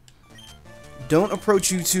entitlement. Don't approach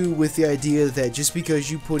YouTube with the idea that just because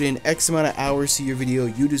you put in X amount of hours to your video,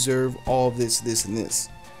 you deserve all of this, this, and this.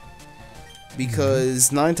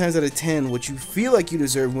 Because 9 times out of 10, what you feel like you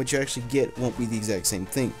deserve and what you actually get won't be the exact same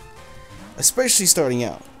thing. Especially starting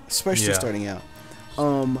out. Starting out.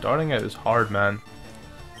 Starting out is hard, man.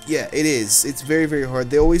 Yeah, it is. It's very, very hard.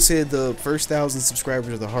 They always say the first 1,000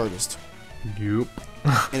 subscribers are the hardest. Yup.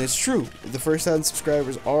 And it's true. The first 1,000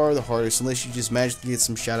 subscribers are the hardest unless you just magically get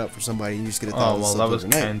some shout out for somebody and you just get 1,000 Oh, well, that was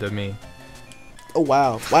kind of me. Oh,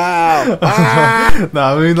 wow. Wow. Ah! No,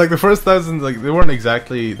 I mean, like, the first 1,000, like, they weren't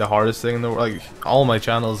exactly the hardest thing in the world. Like, all my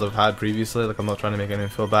channels I've had previously, like, I'm not trying to make anyone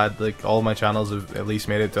feel bad, like, all my channels have at least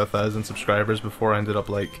made it to 1,000 subscribers before I ended up,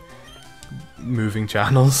 like, moving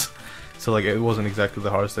channels. So, like, it wasn't exactly the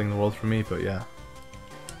hardest thing in the world for me, but yeah.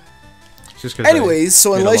 It's just 'cause anyways,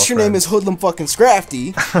 so unless your name is HoodlumScrafty,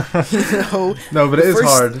 you know... No, but it is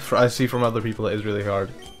hard. I see from other people it is really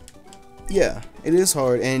hard. Yeah, it is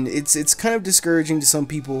hard, and it's kind of discouraging to some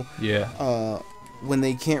people. Yeah. When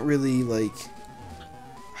they can't really, like,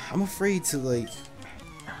 I'm afraid to, like,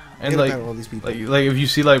 and get like about all these people. Like if you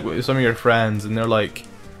see like some of your friends and they're like,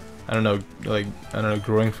 I don't know,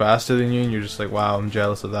 growing faster than you, and you're just like, wow, I'm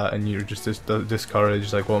jealous of that, and you're just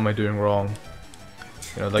discouraged. Like, what am I doing wrong?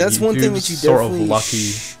 You know, like, that's one thing that you sort definitely of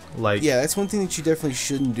lucky. Like, yeah, that's one thing that you definitely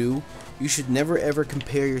shouldn't do. You should never ever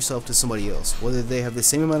compare yourself to somebody else, whether they have the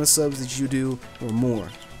same amount of subs that you do or more.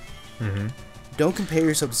 Don't compare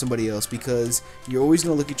yourself to somebody else, because you're always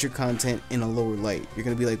gonna look at your content in a lower light. You're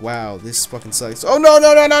gonna be like, wow, this fucking sucks. Oh no, eat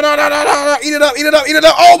it up, eat it up, eat it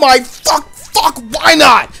up. Oh my fuck, why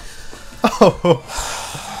not? Oh,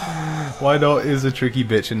 why not is a tricky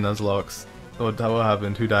bitch in Nuzlocke. What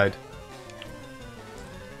happened? Who died?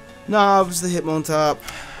 Nah, it was the Hitmontop.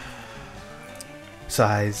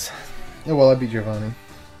 Size. Yeah, well, I beat Giovanni.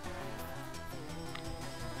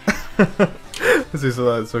 This is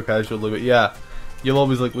so casually, but yeah, you'll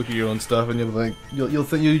always like look at your own stuff, and you'll think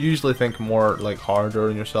you'll usually think more like harder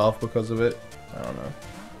on yourself because of it. I don't know,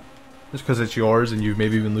 just because it's yours, and you've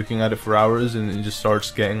maybe been looking at it for hours, and it just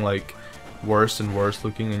starts getting like worse and worse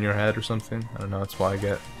looking in your head or something. I don't know. That's why I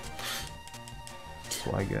get. That's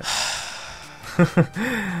what I get.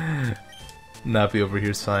 Nappy over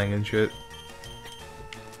here sighing and shit.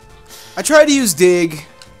 I tried to use dig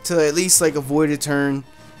to at least like avoid a turn,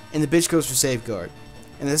 and the bitch goes for safeguard.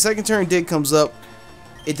 And the second turn dig comes up,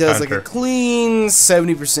 it does counter. like a clean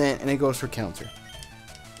 70%, and it goes for counter.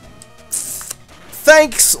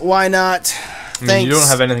 Thanks, why not? Thanks. I mean, you don't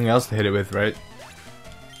have anything else to hit it with, right?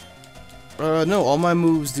 No, all my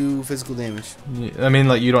moves do physical damage. I mean,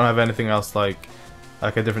 like, you don't have anything else like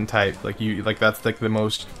a different type. Like that's like the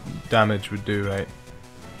most damage would do, right?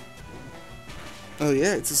 Oh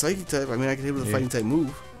yeah, it's a psychic type. I mean, I can hit with a fighting type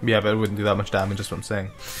move. Yeah, but it wouldn't do that much damage. That's what I'm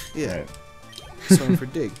saying. Yeah. Right. So I'm for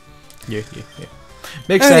dig. Yeah.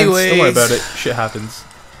 Makes sense. Don't worry about it. Shit happens.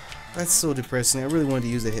 That's so depressing. I really wanted to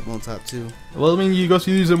use that Hitmontop too. Well, I mean, you got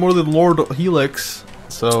to use it more than Lord Helix.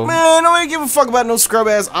 So. Man, nobody give a fuck about no scrub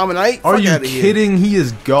ass Ammonite. Are you kidding? He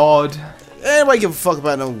is God. Anybody give a fuck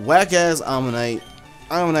about no whack ass Ammonite?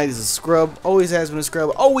 Ammonite is a scrub. Always has been a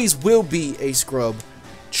scrub. Always will be a scrub.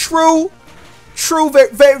 True. True.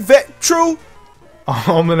 Very true.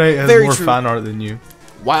 Ammonite has Very more true. fan art than you.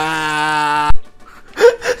 Wow.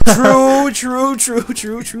 True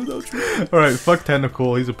though. Alright, fuck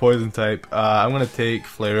Tentacle. He's a poison type. I'm gonna take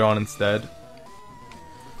Flareon instead.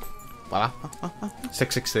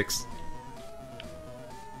 666.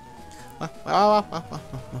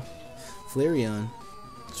 Flareon.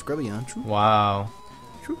 Scrubbion. True. Wow.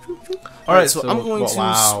 True. Alright, so I'm going to.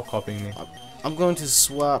 Wow, copying me. I'm going to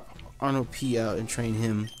swap Arnold P out and train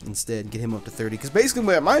him instead. Get him up to 30. Because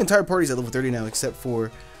basically my entire party's at level 30 now, except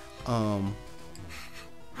for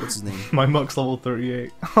what's his name? My Muck's level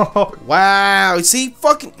 38. Wow. See,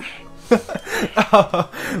 fucking.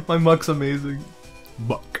 My Muck's amazing.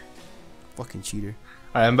 Muck. Fucking cheater.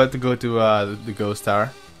 Alright, I'm about to go to the Ghost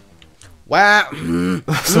Tower. Wow.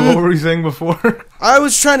 So what were you saying before? I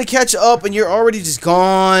was trying to catch up, and you're already just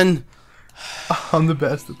gone. I'm the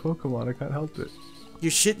best at Pokemon. I can't help it.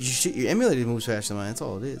 Your emulator moves faster than mine. That's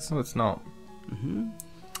all it is. No, it's not.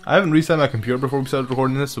 I haven't reset my computer before we started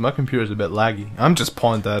recording this, so my computer's a bit laggy. I'm just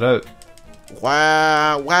pointing that out.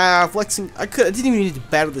 Wow, flexing. I didn't even need to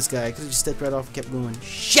battle this guy. I could have just stepped right off and kept going.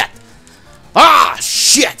 Shit! Ah,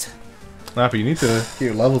 shit! Nappy, you need to get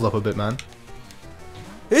your levels up a bit, man.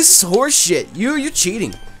 This is horse shit. You're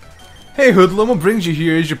cheating. Hey Hoodlum, what brings you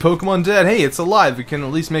here? Is your Pokemon dead? Hey, it's alive. We can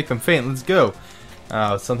at least make them faint. Let's go.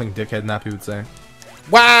 Something dickhead Nappy would say.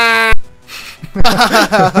 Wow!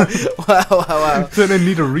 wow. Then I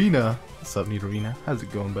need Arena. What's up, Need Arena? How's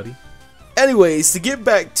it going, buddy? Anyways, to get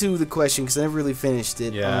back to the question, because I never really finished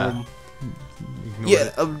it. Yeah.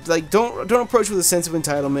 Like don't approach with a sense of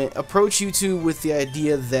entitlement. Approach YouTube with the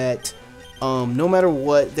idea that no matter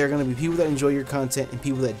what, there are going to be people that enjoy your content and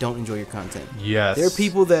people that don't enjoy your content. Yes. There are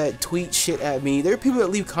people that tweet shit at me. There are people that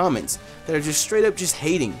leave comments that are just straight up just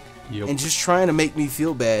hating and just trying to make me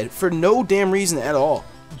feel bad for no damn reason at all.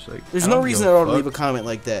 Like, there's no reason at all to leave a comment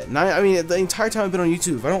like that. And I mean, the entire time I've been on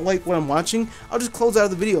YouTube, if I don't like what I'm watching, I'll just close out of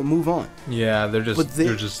the video and move on. Yeah, they're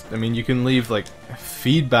just. I mean, you can leave like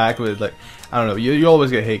feedback with like, I don't know. You always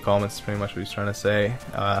get hate comments. Pretty much what he's trying to say.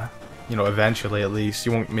 You know, eventually at least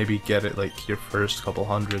you won't maybe get it like your first couple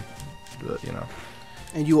hundred, but you know.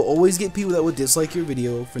 And you will always get people that will dislike your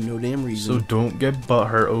video for no damn reason. So don't get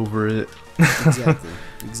butthurt over it.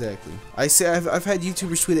 Exactly. I say I've had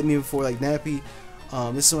YouTubers tweet at me before like, Nappy,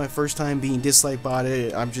 this is my first time being disliked by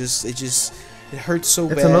it. It hurts so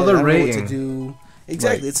bad. It's another I don't rating. know what to do.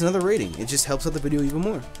 Exactly, it's another rating. It just helps out the video even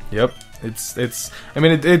more. Yep. I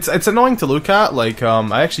mean, it's annoying to look at. Like,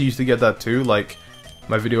 I actually used to get that too. Like,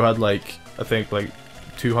 my video had like, I think like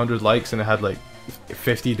 200 likes and it had like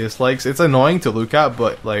 50 dislikes. It's annoying to look at,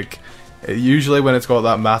 but like, usually when it's got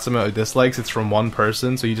that mass amount of dislikes, it's from one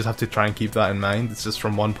person. So you just have to try and keep that in mind. It's just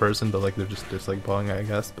from one person, but like they're just dislike botting it, I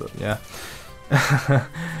guess. But yeah.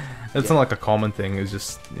 It's not like a common thing. It's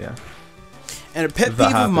just, yeah. And a pet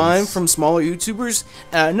peeve of mine from smaller YouTubers,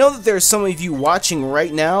 and I know that there are some of you watching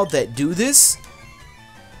right now that do this.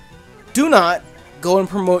 Do not go and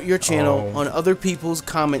promote your channel on other people's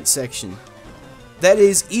comment section. That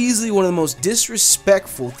is easily one of the most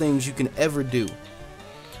disrespectful things you can ever do.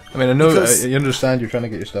 I mean, I know, I understand you're trying to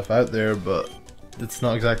get your stuff out there, but it's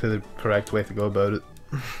not exactly the correct way to go about it.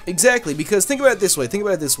 Exactly, because think about it this way. Think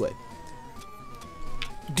about it this way.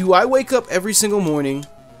 Do I wake up every single morning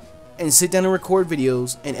and sit down and record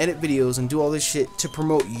videos and edit videos and do all this shit to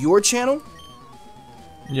promote your channel?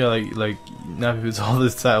 Yeah, like Nappy puts all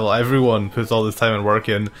this time. Well, everyone puts all this time and work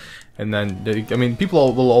in, and then I mean,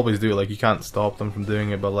 people will always do it. Like, you can't stop them from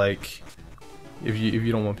doing it, but like, if you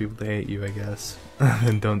don't want people to hate you, I guess,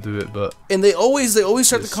 then don't do it. But and they always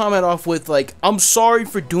start the comment off with like, "I'm sorry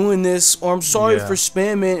for doing this," or "I'm sorry for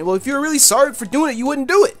spamming." Well, if you're really sorry for doing it, you wouldn't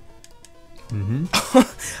do it.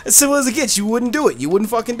 As simple as it gets. You wouldn't do it. You wouldn't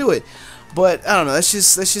fucking do it. But I don't know. That's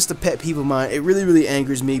just a pet peeve of mine. It really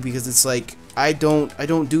angers me because it's like I don't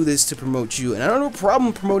do this to promote you, and I don't have a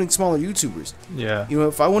problem promoting smaller YouTubers. Yeah. You know,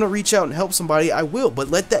 if I want to reach out and help somebody, I will. But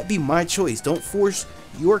let that be my choice. Don't force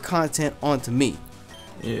your content onto me.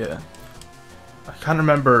 Yeah. I can't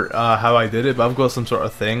remember how I did it, but I've got some sort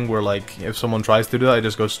of thing where like if someone tries to do that, I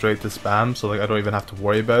just go straight to spam, so like I don't even have to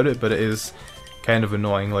worry about it. But it is kind of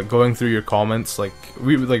annoying, like going through your comments. Like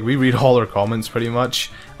we read all our comments pretty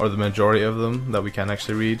much, or the majority of them that we can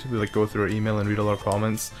actually read. We like go through our email and read all our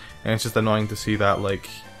comments, and it's just annoying to see that like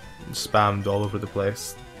spammed all over the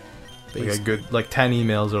place. Like a good like 10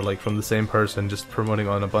 emails are like from the same person just promoting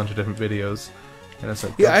on a bunch of different videos, and it's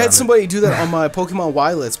like, yeah, I had somebody do that on my Pokemon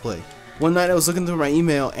Y Let's Play. One night I was looking through my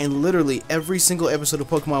email, and literally every single episode of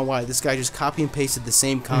Pokemon Y, this guy just copy and pasted the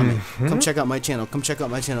same comment. Come check out my channel. Come check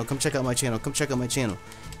out my channel. Come check out my channel. Come check out my channel.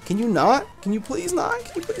 Can you not? Can you please not?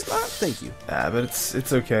 Can you please not? Thank you. Yeah, but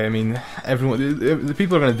it's okay. I mean, everyone, the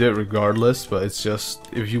people are gonna do it regardless. But it's just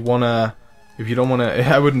if you don't wanna,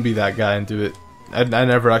 I wouldn't be that guy and do it. I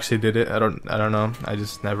never actually did it. I don't know. I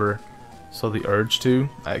just never saw the urge to,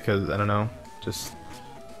 because I don't know. Just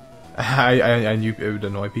I knew it would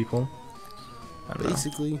annoy people.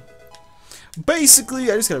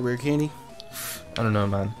 Basically, I just got a rare candy. I don't know,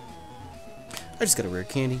 man. I just got a rare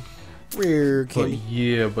candy. Rare candy. But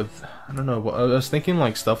yeah, but I don't know. I was thinking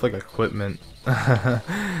like stuff like equipment. What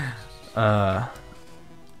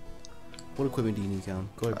equipment do you need, Calum?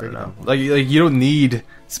 Go ahead, break it down. Like you don't need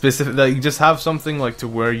specific. Like, just have something like to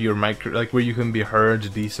where your where you can be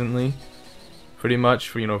heard decently, pretty much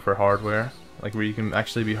for for hardware. like where you can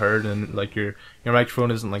actually be heard and like your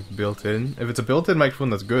microphone isn't like built in. If it's a built-in microphone,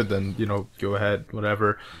 that's good. Then you know, go ahead,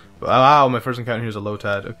 whatever. But wow, my first encounter here is a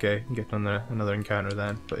Lotad. Okay, get another encounter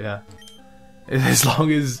then. But yeah, as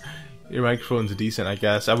long as your microphone's decent, I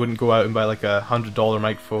guess. I wouldn't go out and buy like $100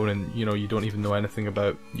 microphone and you know you don't even know anything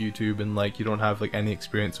about YouTube and like you don't have like any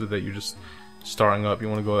experience with it. You're just starting up. You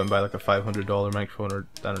want to go out and buy like a $500 microphone, or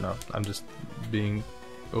I don't know. I'm just being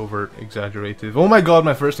over exaggerated. Oh my god,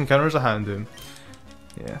 my first encounter is a Houndoom.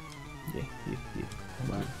 Yeah.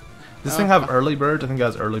 Wow. Does this thing have early bird? I think it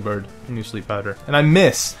has early bird. New sleep powder. And I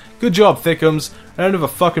miss. Good job, Thickums. Round of a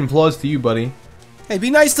fucking applause to you, buddy. Hey, be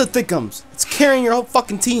nice to Thickums. It's carrying your whole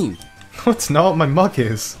fucking team. No, it's not. My Muck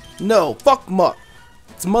is. No, fuck Muck.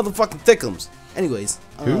 It's motherfucking Thickums. Anyways,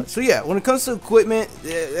 so yeah, when it comes to equipment,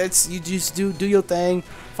 that's you just do your thing,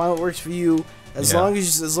 find what works for you. As long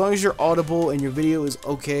as you're audible and your video is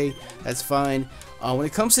okay, that's fine. When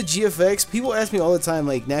it comes to GFX, people ask me all the time,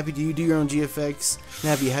 like, Nappy, do you do your own GFX?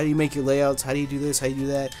 Nappy, how do you make your layouts? How do you do this? How do you do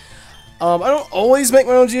that? I don't always make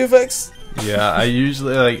my own GFX. Yeah, I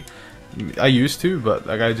usually I used to, but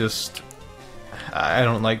like I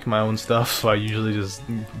don't like my own stuff, so I usually just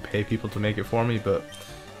pay people to make it for me. But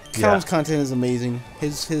Callum's content is amazing.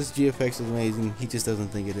 His GFX is amazing. He just doesn't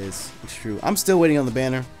think it is. It's true. I'm still waiting on the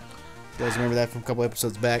banner. You guys remember that from a couple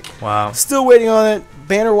episodes back? Wow. Still waiting on it.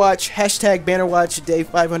 Banner watch. Hashtag banner watch day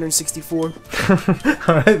 564.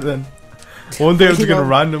 Alright then. One day I'm just gonna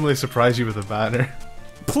randomly surprise you with a banner.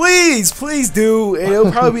 Please, please do. And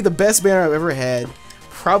it'll probably be the best banner I've ever had.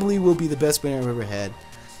 Probably will be the best banner I've ever had.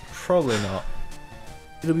 Probably not.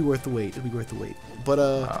 It'll be worth the wait. It'll be worth the wait. But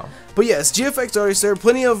but yes, GFX artists. There are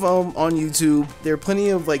plenty of on YouTube. There are plenty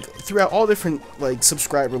of like throughout all different like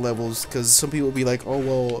subscriber levels. Because some people will be like, oh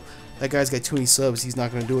well, that guy's got too many subs. He's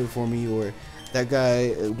not gonna do it for me. Or that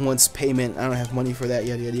guy wants payment. I don't have money for that.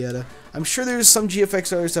 Yada yada yada. I'm sure there's some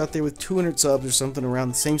GFX artists out there with 200 subs or something around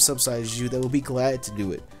the same sub size as you that will be glad to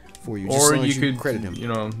do it for you. Or you could credit him. You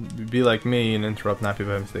know, be like me and interrupt Nappy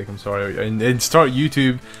by mistake. I'm sorry. And start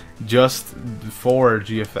YouTube just for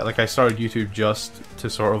GFX. Like I started YouTube just to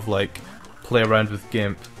sort of like play around with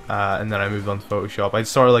GIMP, and then I moved on to Photoshop. I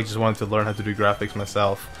started like just wanting to learn how to do graphics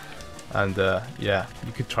myself, and yeah,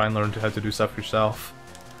 you could try and learn how to do stuff yourself.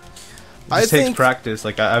 It just takes practice.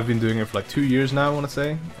 Like I've been doing it for like 2 years now, I want to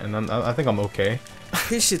say, and I think I'm okay.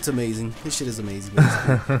 His shit's amazing. His shit is amazing.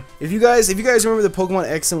 If you guys remember the Pokemon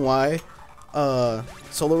X and Y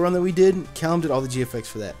solo run that we did, Callum did all the GFX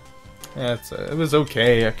for that. Yeah, it was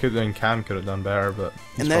okay. Cam could have done better, but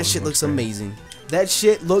and that shit looks amazing. That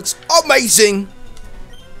shit looks amazing.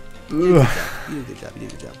 You did a good job. You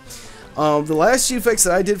did a good job. The last GFX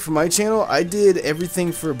that I did for my channel, I did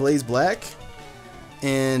everything for Blaze Black.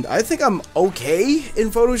 And I think I'm okay in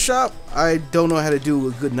Photoshop. I don't know how to do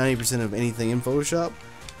a good 90% of anything in Photoshop.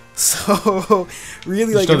 So,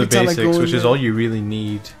 really, like every time I go in which is all you really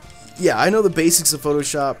need. Yeah, I know the basics of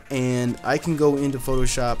Photoshop, and I can go into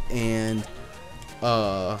Photoshop and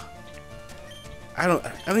I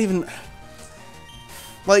don't even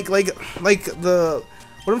like the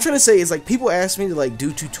what I'm trying to say is like people ask me to like do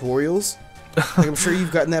tutorials. Like I'm sure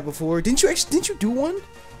you've gotten that before. Didn't you do one?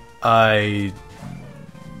 I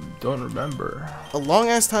don't remember. A long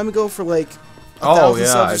ass time ago for like 1,000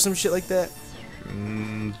 subs or some shit like that.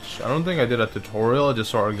 I don't think I did a tutorial. I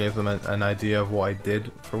just sort of gave them an idea of what I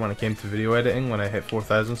did for when it came to video editing when I hit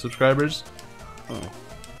 4,000 subscribers. Oh.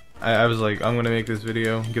 I was like, I'm gonna make this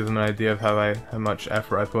video, give them an idea of how much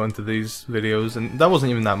effort I put into these videos, and that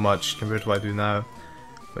wasn't even that much compared to what I do now.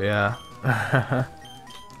 But yeah.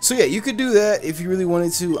 So yeah, you could do that if you really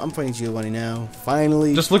wanted to. I'm fighting Giovanni now.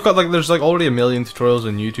 Finally. Just look up, like, there's like already a million tutorials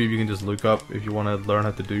on YouTube you can just look up if you want to learn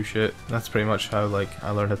how to do shit. That's pretty much how like I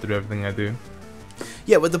learned how to do everything I do.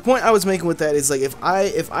 Yeah, but the point I was making with that is like if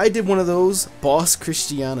I did one of those, Boss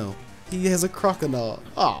Cristiano, he has a crocodile.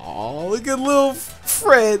 Aw, look at little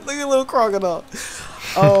Fred, look at little crocodile.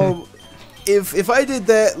 If I did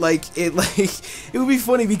that, it would be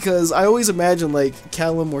funny because I always imagine like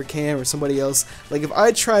Callum or Cam or somebody else, like if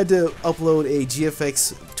I tried to upload a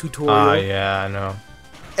GFX tutorial. Yeah, I know.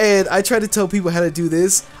 And I tried to tell people how to do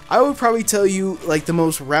this, I would probably tell you like the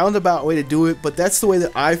most roundabout way to do it, but that's the way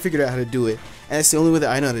that I figured out how to do it, and it's the only way that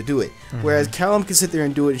I know how to do it. Whereas Callum can sit there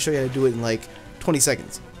and do it and show you how to do it in like 20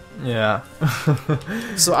 seconds. Yeah.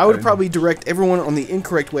 So I would probably direct everyone on the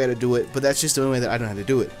incorrect way to do it, but that's just the only way that I know how to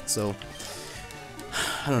do it. So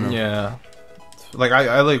I don't know. Yeah. Like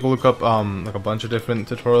I like look up like a bunch of different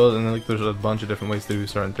tutorials, and like there's a bunch of different ways to do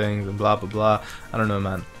certain things and blah blah blah. I don't know,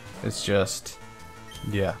 man. It's just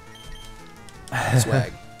yeah.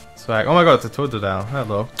 Swag. Swag. Oh my god, it's a Totodile.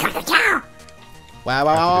 Hello.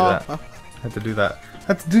 Wow. Had to do that.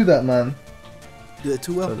 Had to do that, man. Do it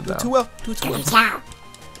too well. Do it too well. Do it too well.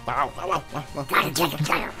 Wow, wow, wow,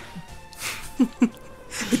 wow.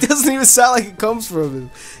 It doesn't even sound like it comes from him,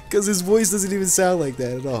 because his voice doesn't even sound like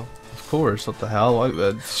that at all. Of course, what the hell?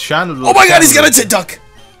 Shannon. Oh my god, he's got a duck!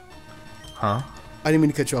 Huh? I didn't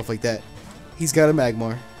mean to cut you off like that. He's got a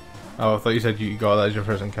Magmar. Oh, I thought you said you got that as your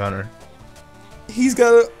first encounter. He's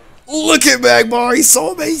got a... Look at Magmar, he's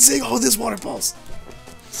so amazing! Oh, this waterfalls.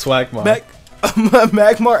 Swagmar.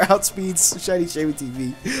 Magmar outspeeds Shiny Shamey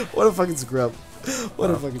TV. What a fucking scrub.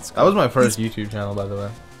 What a fucking scrub. That was my first YouTube channel, by the way.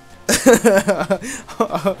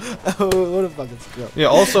 What a fucking scrub. Yeah,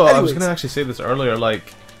 also, Anyways. I was gonna actually say this earlier,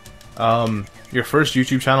 like, your first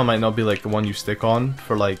YouTube channel might not be, like, the one you stick on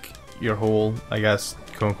for, like, your whole, I guess,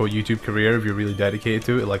 quote-unquote YouTube career if you're really dedicated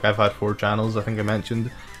to it. Like, I've had 4 channels, I think I mentioned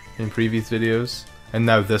in previous videos. And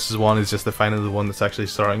now this is finally the one that's actually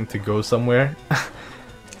starting to go somewhere.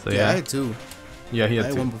 So, yeah. I had 2. Yeah, he had I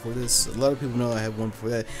had 2. one before this. A lot of people know I had one before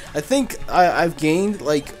that. I think I've gained,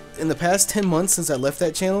 like, in the past 10 months since I left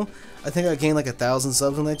that channel, I think I gained like 1,000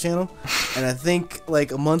 subs on that channel. And I think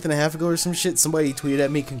like a month and a half ago or some shit, somebody tweeted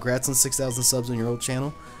at me, "Congrats on 6,000 subs on your old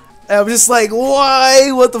channel." And I'm just like,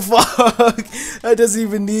 why? What the fuck? That doesn't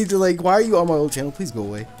even need to, like, why are you on my old channel? Please go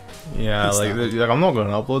away. Yeah, Please like stop. I'm not going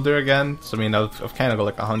to upload there again. So, I mean, I've kind of got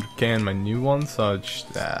like 100k in my new one, so it's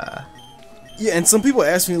just, Yeah, and some people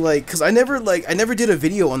ask me, like, because I never did a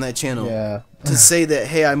video on that channel to say that,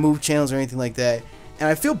 hey, I moved channels or anything like that. And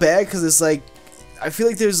I feel bad because it's like, I feel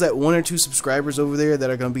like there's that 1 or 2 subscribers over there that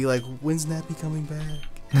are going to be like, when's Nappy coming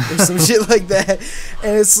back? Or some shit like that.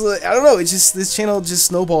 And it's like, I don't know, it's just, this channel just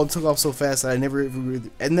snowballed and took off so fast that I never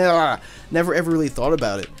ever really thought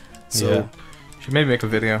about it. So, yeah. Should maybe make a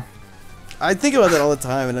video. I think about that all the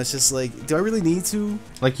time, and it's just like, do I really need to?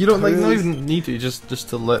 Like, you don't, like, Really? not even need to, just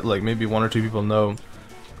to let, like, maybe 1 or 2 people know.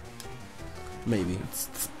 Maybe.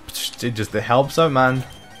 It helps out, man.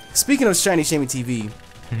 Speaking of Shiny Shamey TV,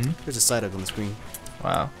 Mm-hmm. there's a side up on the screen.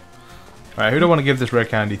 Wow. Alright, who do I want to give this rare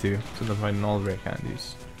candy to? Since I'm finding all the rare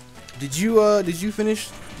candies. Did you finish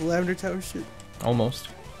the Lavender Tower shit? Almost.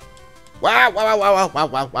 Wow, wow, wow, wow, wow,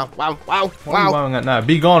 wow, wow, wow, wow, What are you wowing at now?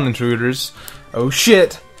 Be gone, intruders. Oh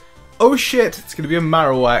shit. Oh shit. It's gonna be a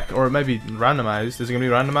Marowak, or maybe randomized. Is it gonna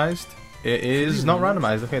be randomized? It is not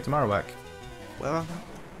randomized. Okay, it's a Marowak. Well,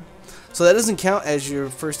 so that doesn't count as your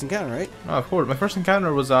first encounter, right? Oh, of course. My first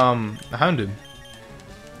encounter was a Hounded.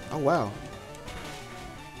 Oh wow.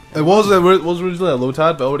 It was originally a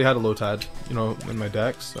Lotad, but I already had a Lotad, you know, in my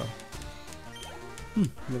decks, so.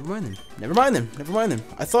 Never mind then. Never mind then. Never mind then.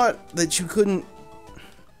 I thought that you couldn't.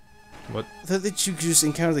 What? I thought that you could just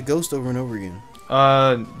encounter the ghost over and over again.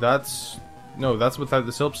 That's without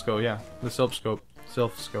the Silph Scope, yeah. The Silph Scope.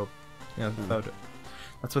 Yeah, that's without it.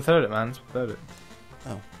 That's without it, man. It's without it.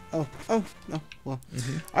 Oh, no. Well,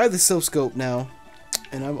 I have the Silph Scope now,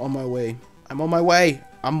 and I'm on my way.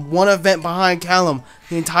 I'm 1 event behind Callum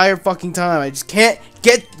the entire fucking time. I just can't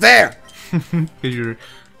get there. Because you're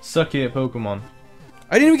sucky at Pokemon.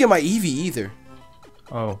 I didn't even get my Eevee either.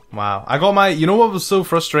 Oh, wow. I got my... You know what was so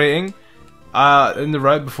frustrating? In the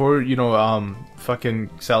route before, you know, fucking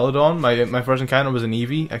Celadon, my first encounter was an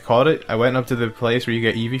Eevee. I caught it. I went up to the place where you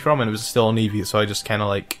get Eevee from, and it was still an Eevee, so I just kind of,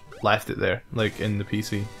 like, left it there, like, in the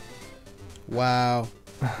PC. Wow.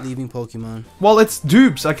 Leaving Pokemon. Well, it's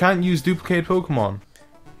dupes. I can't use duplicated Pokemon.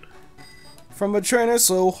 From a trainer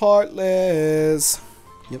so heartless.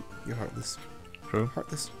 Yep, you're heartless. True.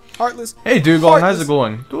 Heartless. Hey, Dugong, how's Heartless. it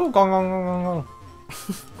going? Dugong.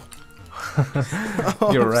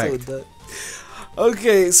 Oh, You're I'm right. so done.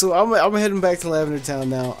 Okay, so I'm heading back to Lavender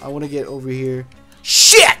Town now. I want to get over here.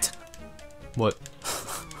 Shit! What?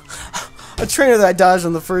 A trainer that I dodged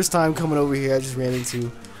on the first time coming over here, I just ran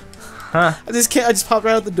into. Huh? I just popped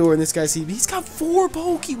right out the door and this guy sees me. He's got 4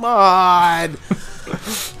 Pokemon!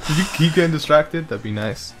 Did you keep getting distracted? That'd be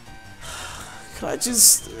nice. Can I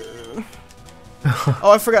just...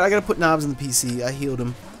 Oh, I forgot. I gotta put knobs in the PC. I healed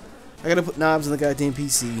him. I gotta put knobs in the goddamn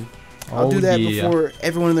PC. I'll do that before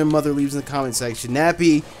everyone and their mother leaves in the comment section.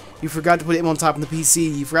 Nappy, you forgot to put him on top of the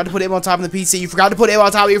PC. You forgot to put him on top of the PC. You forgot to put him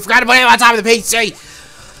on top. You forgot to put him on top of the PC.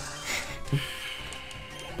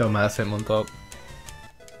 Dumbass him on top.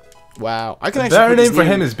 Wow, I can The actually. better put his name for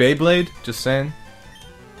him is Beyblade. Just saying.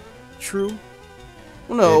 True.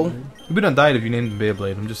 Well, no. You wouldn't have died if you named him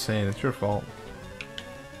Beyblade. I'm just saying, it's your fault.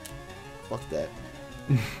 Fuck that.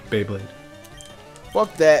 Beyblade.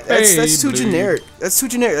 Fuck that. That's too Beyblade. generic. That's too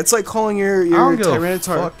generic. That's like calling your don't give a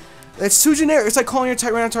Tyranitar. fuck. That's too generic. It's like calling your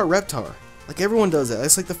Tyranitar Reptar. Like everyone does that.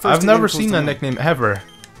 That's like the first. I've thing never comes seen to that mind. nickname ever.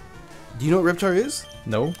 Do you know what Reptar is?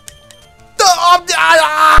 No.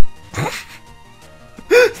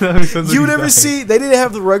 You never see? They didn't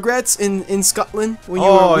have the Rugrats in Scotland when you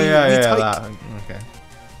were. Oh yeah, that. Okay.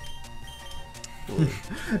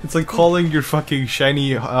 It's like calling your fucking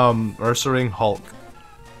shiny Ursaring Hulk.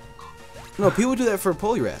 No, people do that for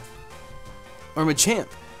Poliwrath or Machamp.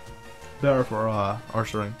 Better for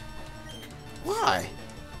Ursaring. Why?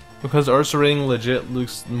 Because Ursaring legit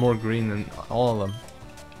looks more green than all of them.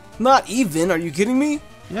 Not even. Are you kidding me?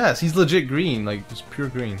 Yes, he's legit green, like just pure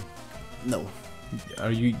green. No.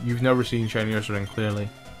 You've never seen shiny Ursaring, clearly.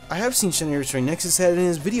 I have seen shiny Ursaring. Nexus had it in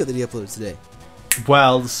his video that he uploaded today.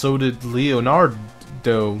 Well, so did Leonardo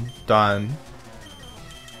Don.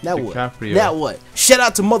 Now DiCaprio. what? Now what? Shout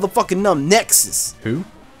out to motherfucking Nexus. Who?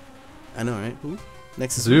 I know, right? Who?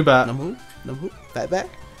 Nexus. Zubat. Who? Fatback?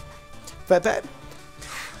 Fatback?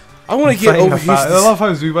 I want to get over here. I love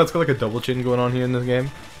how Zubat's got like a double chin going on here in this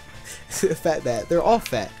game. Fatback. They're all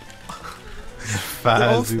fat.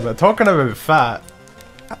 Fat Zubat. Talking about fat.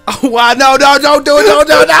 Oh, wow, no, don't do it,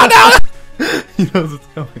 no. He knows what's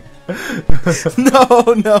coming.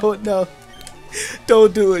 No.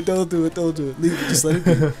 Don't do it. Leave it. Just let it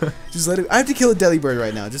be. Just let it. I have to kill a Delibird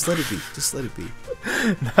right now. Just let it be.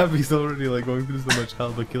 Navi's already like going through so much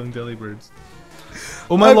hell by killing Delibirds.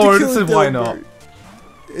 Oh my lord, this is why not.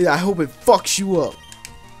 Yeah, I hope it fucks you up.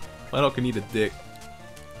 Why not can eat a dick?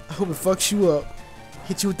 I hope it fucks you up.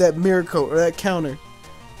 Hit you with that mirror coat or that counter.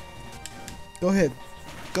 Go ahead.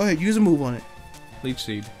 Use a move on it. Leech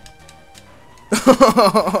Seed.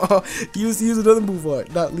 use another move on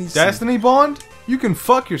it, not Leech Destiny Seed. Bond? You can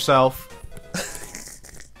fuck yourself.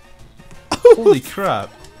 Holy crap.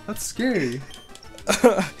 That's scary.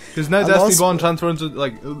 Because now Destiny Bond transfers into,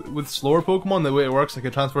 like, with slower Pokemon, the way it works, like,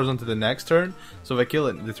 it transfers onto the next turn. So if I kill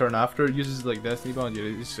it the turn after, it uses, like, Destiny Bond.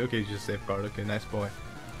 It's okay, just safeguard. Okay, nice boy.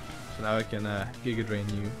 So now I can Giga Drain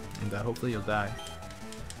you, and hopefully you'll die.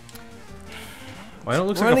 Why don't it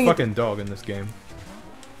look like a fucking dog in this game?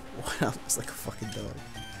 Why not looks like a fucking dog?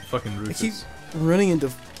 Fucking Rufus. I keep running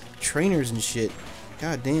into trainers and shit.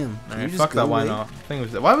 God damn. Alright, fuck that, why not?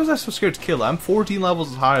 Why was I so scared to kill it? I'm 14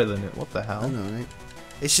 levels higher than it. What the hell? I know, right?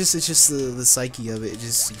 It's just the psyche of it. It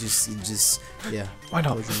just yeah. Why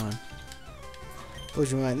not?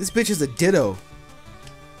 Close your mind. This bitch is a ditto.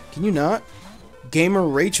 Can you not? Gamer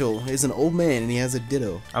Rachel is an old man and he has a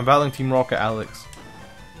ditto. I'm battling Team Rocket Alex.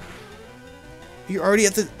 You're already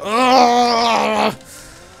at the.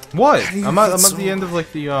 What? I'm at the end of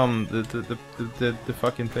like the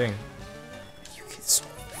fucking thing. You get so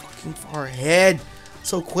fucking far ahead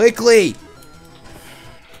so quickly.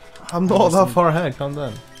 I'm not that far ahead. Calm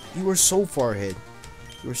down. You are so far ahead.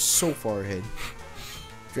 You are so far ahead.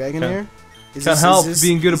 Dragonair? Can't help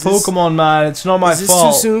being good at Pokemon, man. It's not my fault. Is this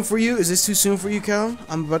too soon for you? Is this too soon for you, Cal?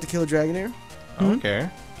 I'm about to kill a Dragonair. I don't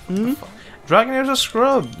care. Dragonair's a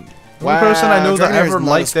scrub. The only person I know that ever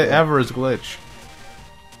liked it ever is Glitch.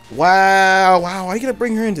 Wow. Why are you gonna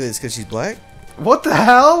bring her into this? Because she's black? What the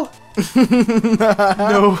hell?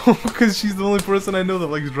 No, because she's the only person I know that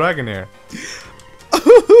likes Dragonair.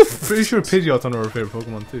 Pretty sure Pidgeot's one of her favorite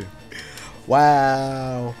Pokemon too.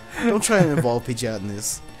 Wow. Don't try and involve Pidgeot in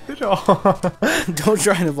this. Don't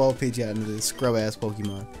try and involve Pidgeot into this scrub-ass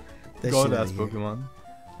Pokemon. God-ass Pokemon.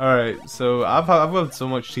 Alright, so I've had so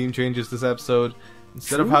much team changes this episode.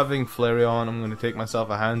 Instead of having Flareon, I'm going to take myself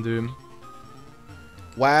a Houndoom.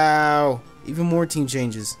 Wow. Even more team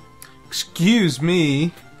changes. Excuse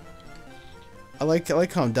me. I like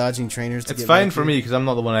how I'm dodging trainers to It's fine for me because I'm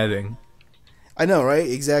not the one editing. I know, right?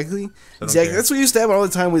 Exactly. Exactly. That's what used to happen all the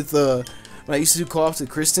time with when I used to do co-ops with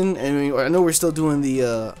Kristen, and I know we're still doing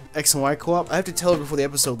the X and Y co-op. I have to tell her before the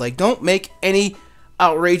episode, like, don't make any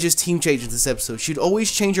outrageous team changes this episode. She'd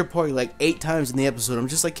always change her party like 8 times in the episode. I'm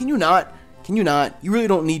just like, can you not? Can you not? You really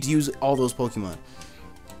don't need to use all those Pokemon.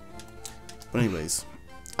 But anyways,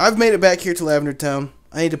 I've made it back here to Lavender Town.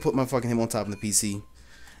 I need to put my fucking name on top of the PC.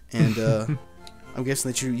 And I'm guessing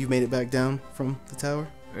that you've made it back down from the tower?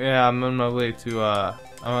 Yeah, I'm on my way to I'm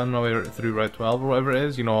on my way through Route 12 or whatever it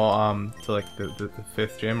is, you know, to like the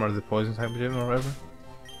 5th gym or the poison type gym or whatever.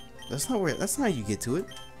 That's not how you get to it.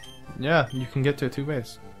 Yeah, you can get to it 2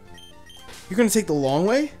 ways. You're gonna take the long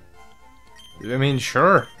way? I mean,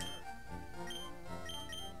 sure.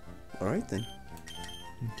 Alright then.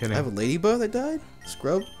 I'm kidding. I have a ladybug that died?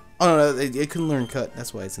 Scrub? Oh no, it couldn't learn cut.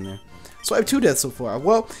 That's why it's in there. So I have 2 deaths so far.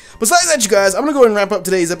 Well, besides that, you guys, I'm gonna go ahead and wrap up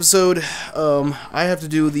today's episode. I have to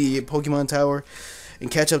do the Pokemon Tower and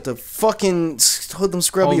catch up to fucking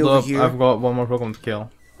HoodlumScrafty over here. I've got one more Pokemon to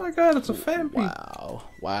kill. Oh my god, it's a Fampi.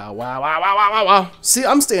 Wow. See,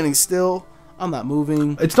 I'm standing still. I'm not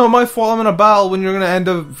moving. It's not my fault I'm in a battle when you're gonna end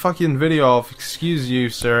the fucking video off. Excuse you,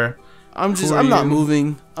 sir. I'm not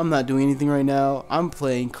moving. I'm not doing anything right now. I'm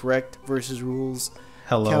playing correct versus rules.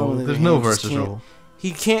 Hello. Calvin, There's no he just versus rule.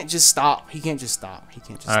 He can't just stop. He can't just stop. He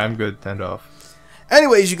can't just Alright, stop. I'm good. End off.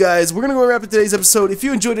 Anyways, you guys, we're going to go wrap up today's episode. If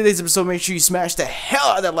you enjoyed today's episode, make sure you smash the hell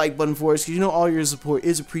out of that like button for us, because you know all your support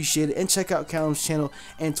is appreciated. And check out Callum's channel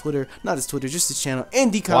and Twitter. Not his Twitter, just his channel.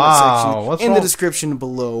 In the comment section. What's in wrong? the description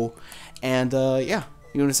below. And, yeah.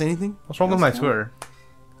 You want to say anything? What's wrong with my Twitter?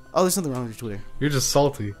 Oh, there's nothing wrong with your Twitter. You're just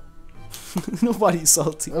salty. Nobody's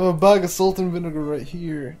salty. I have a bag of salt and vinegar right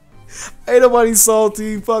here. Ain't nobody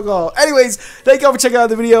salty. Fuck off. Anyways, thank y'all for checking out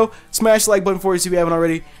the video. Smash the like button for us if you haven't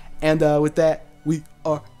already. And with that, we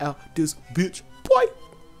are out this bitch. Bye.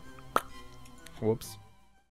 Whoops.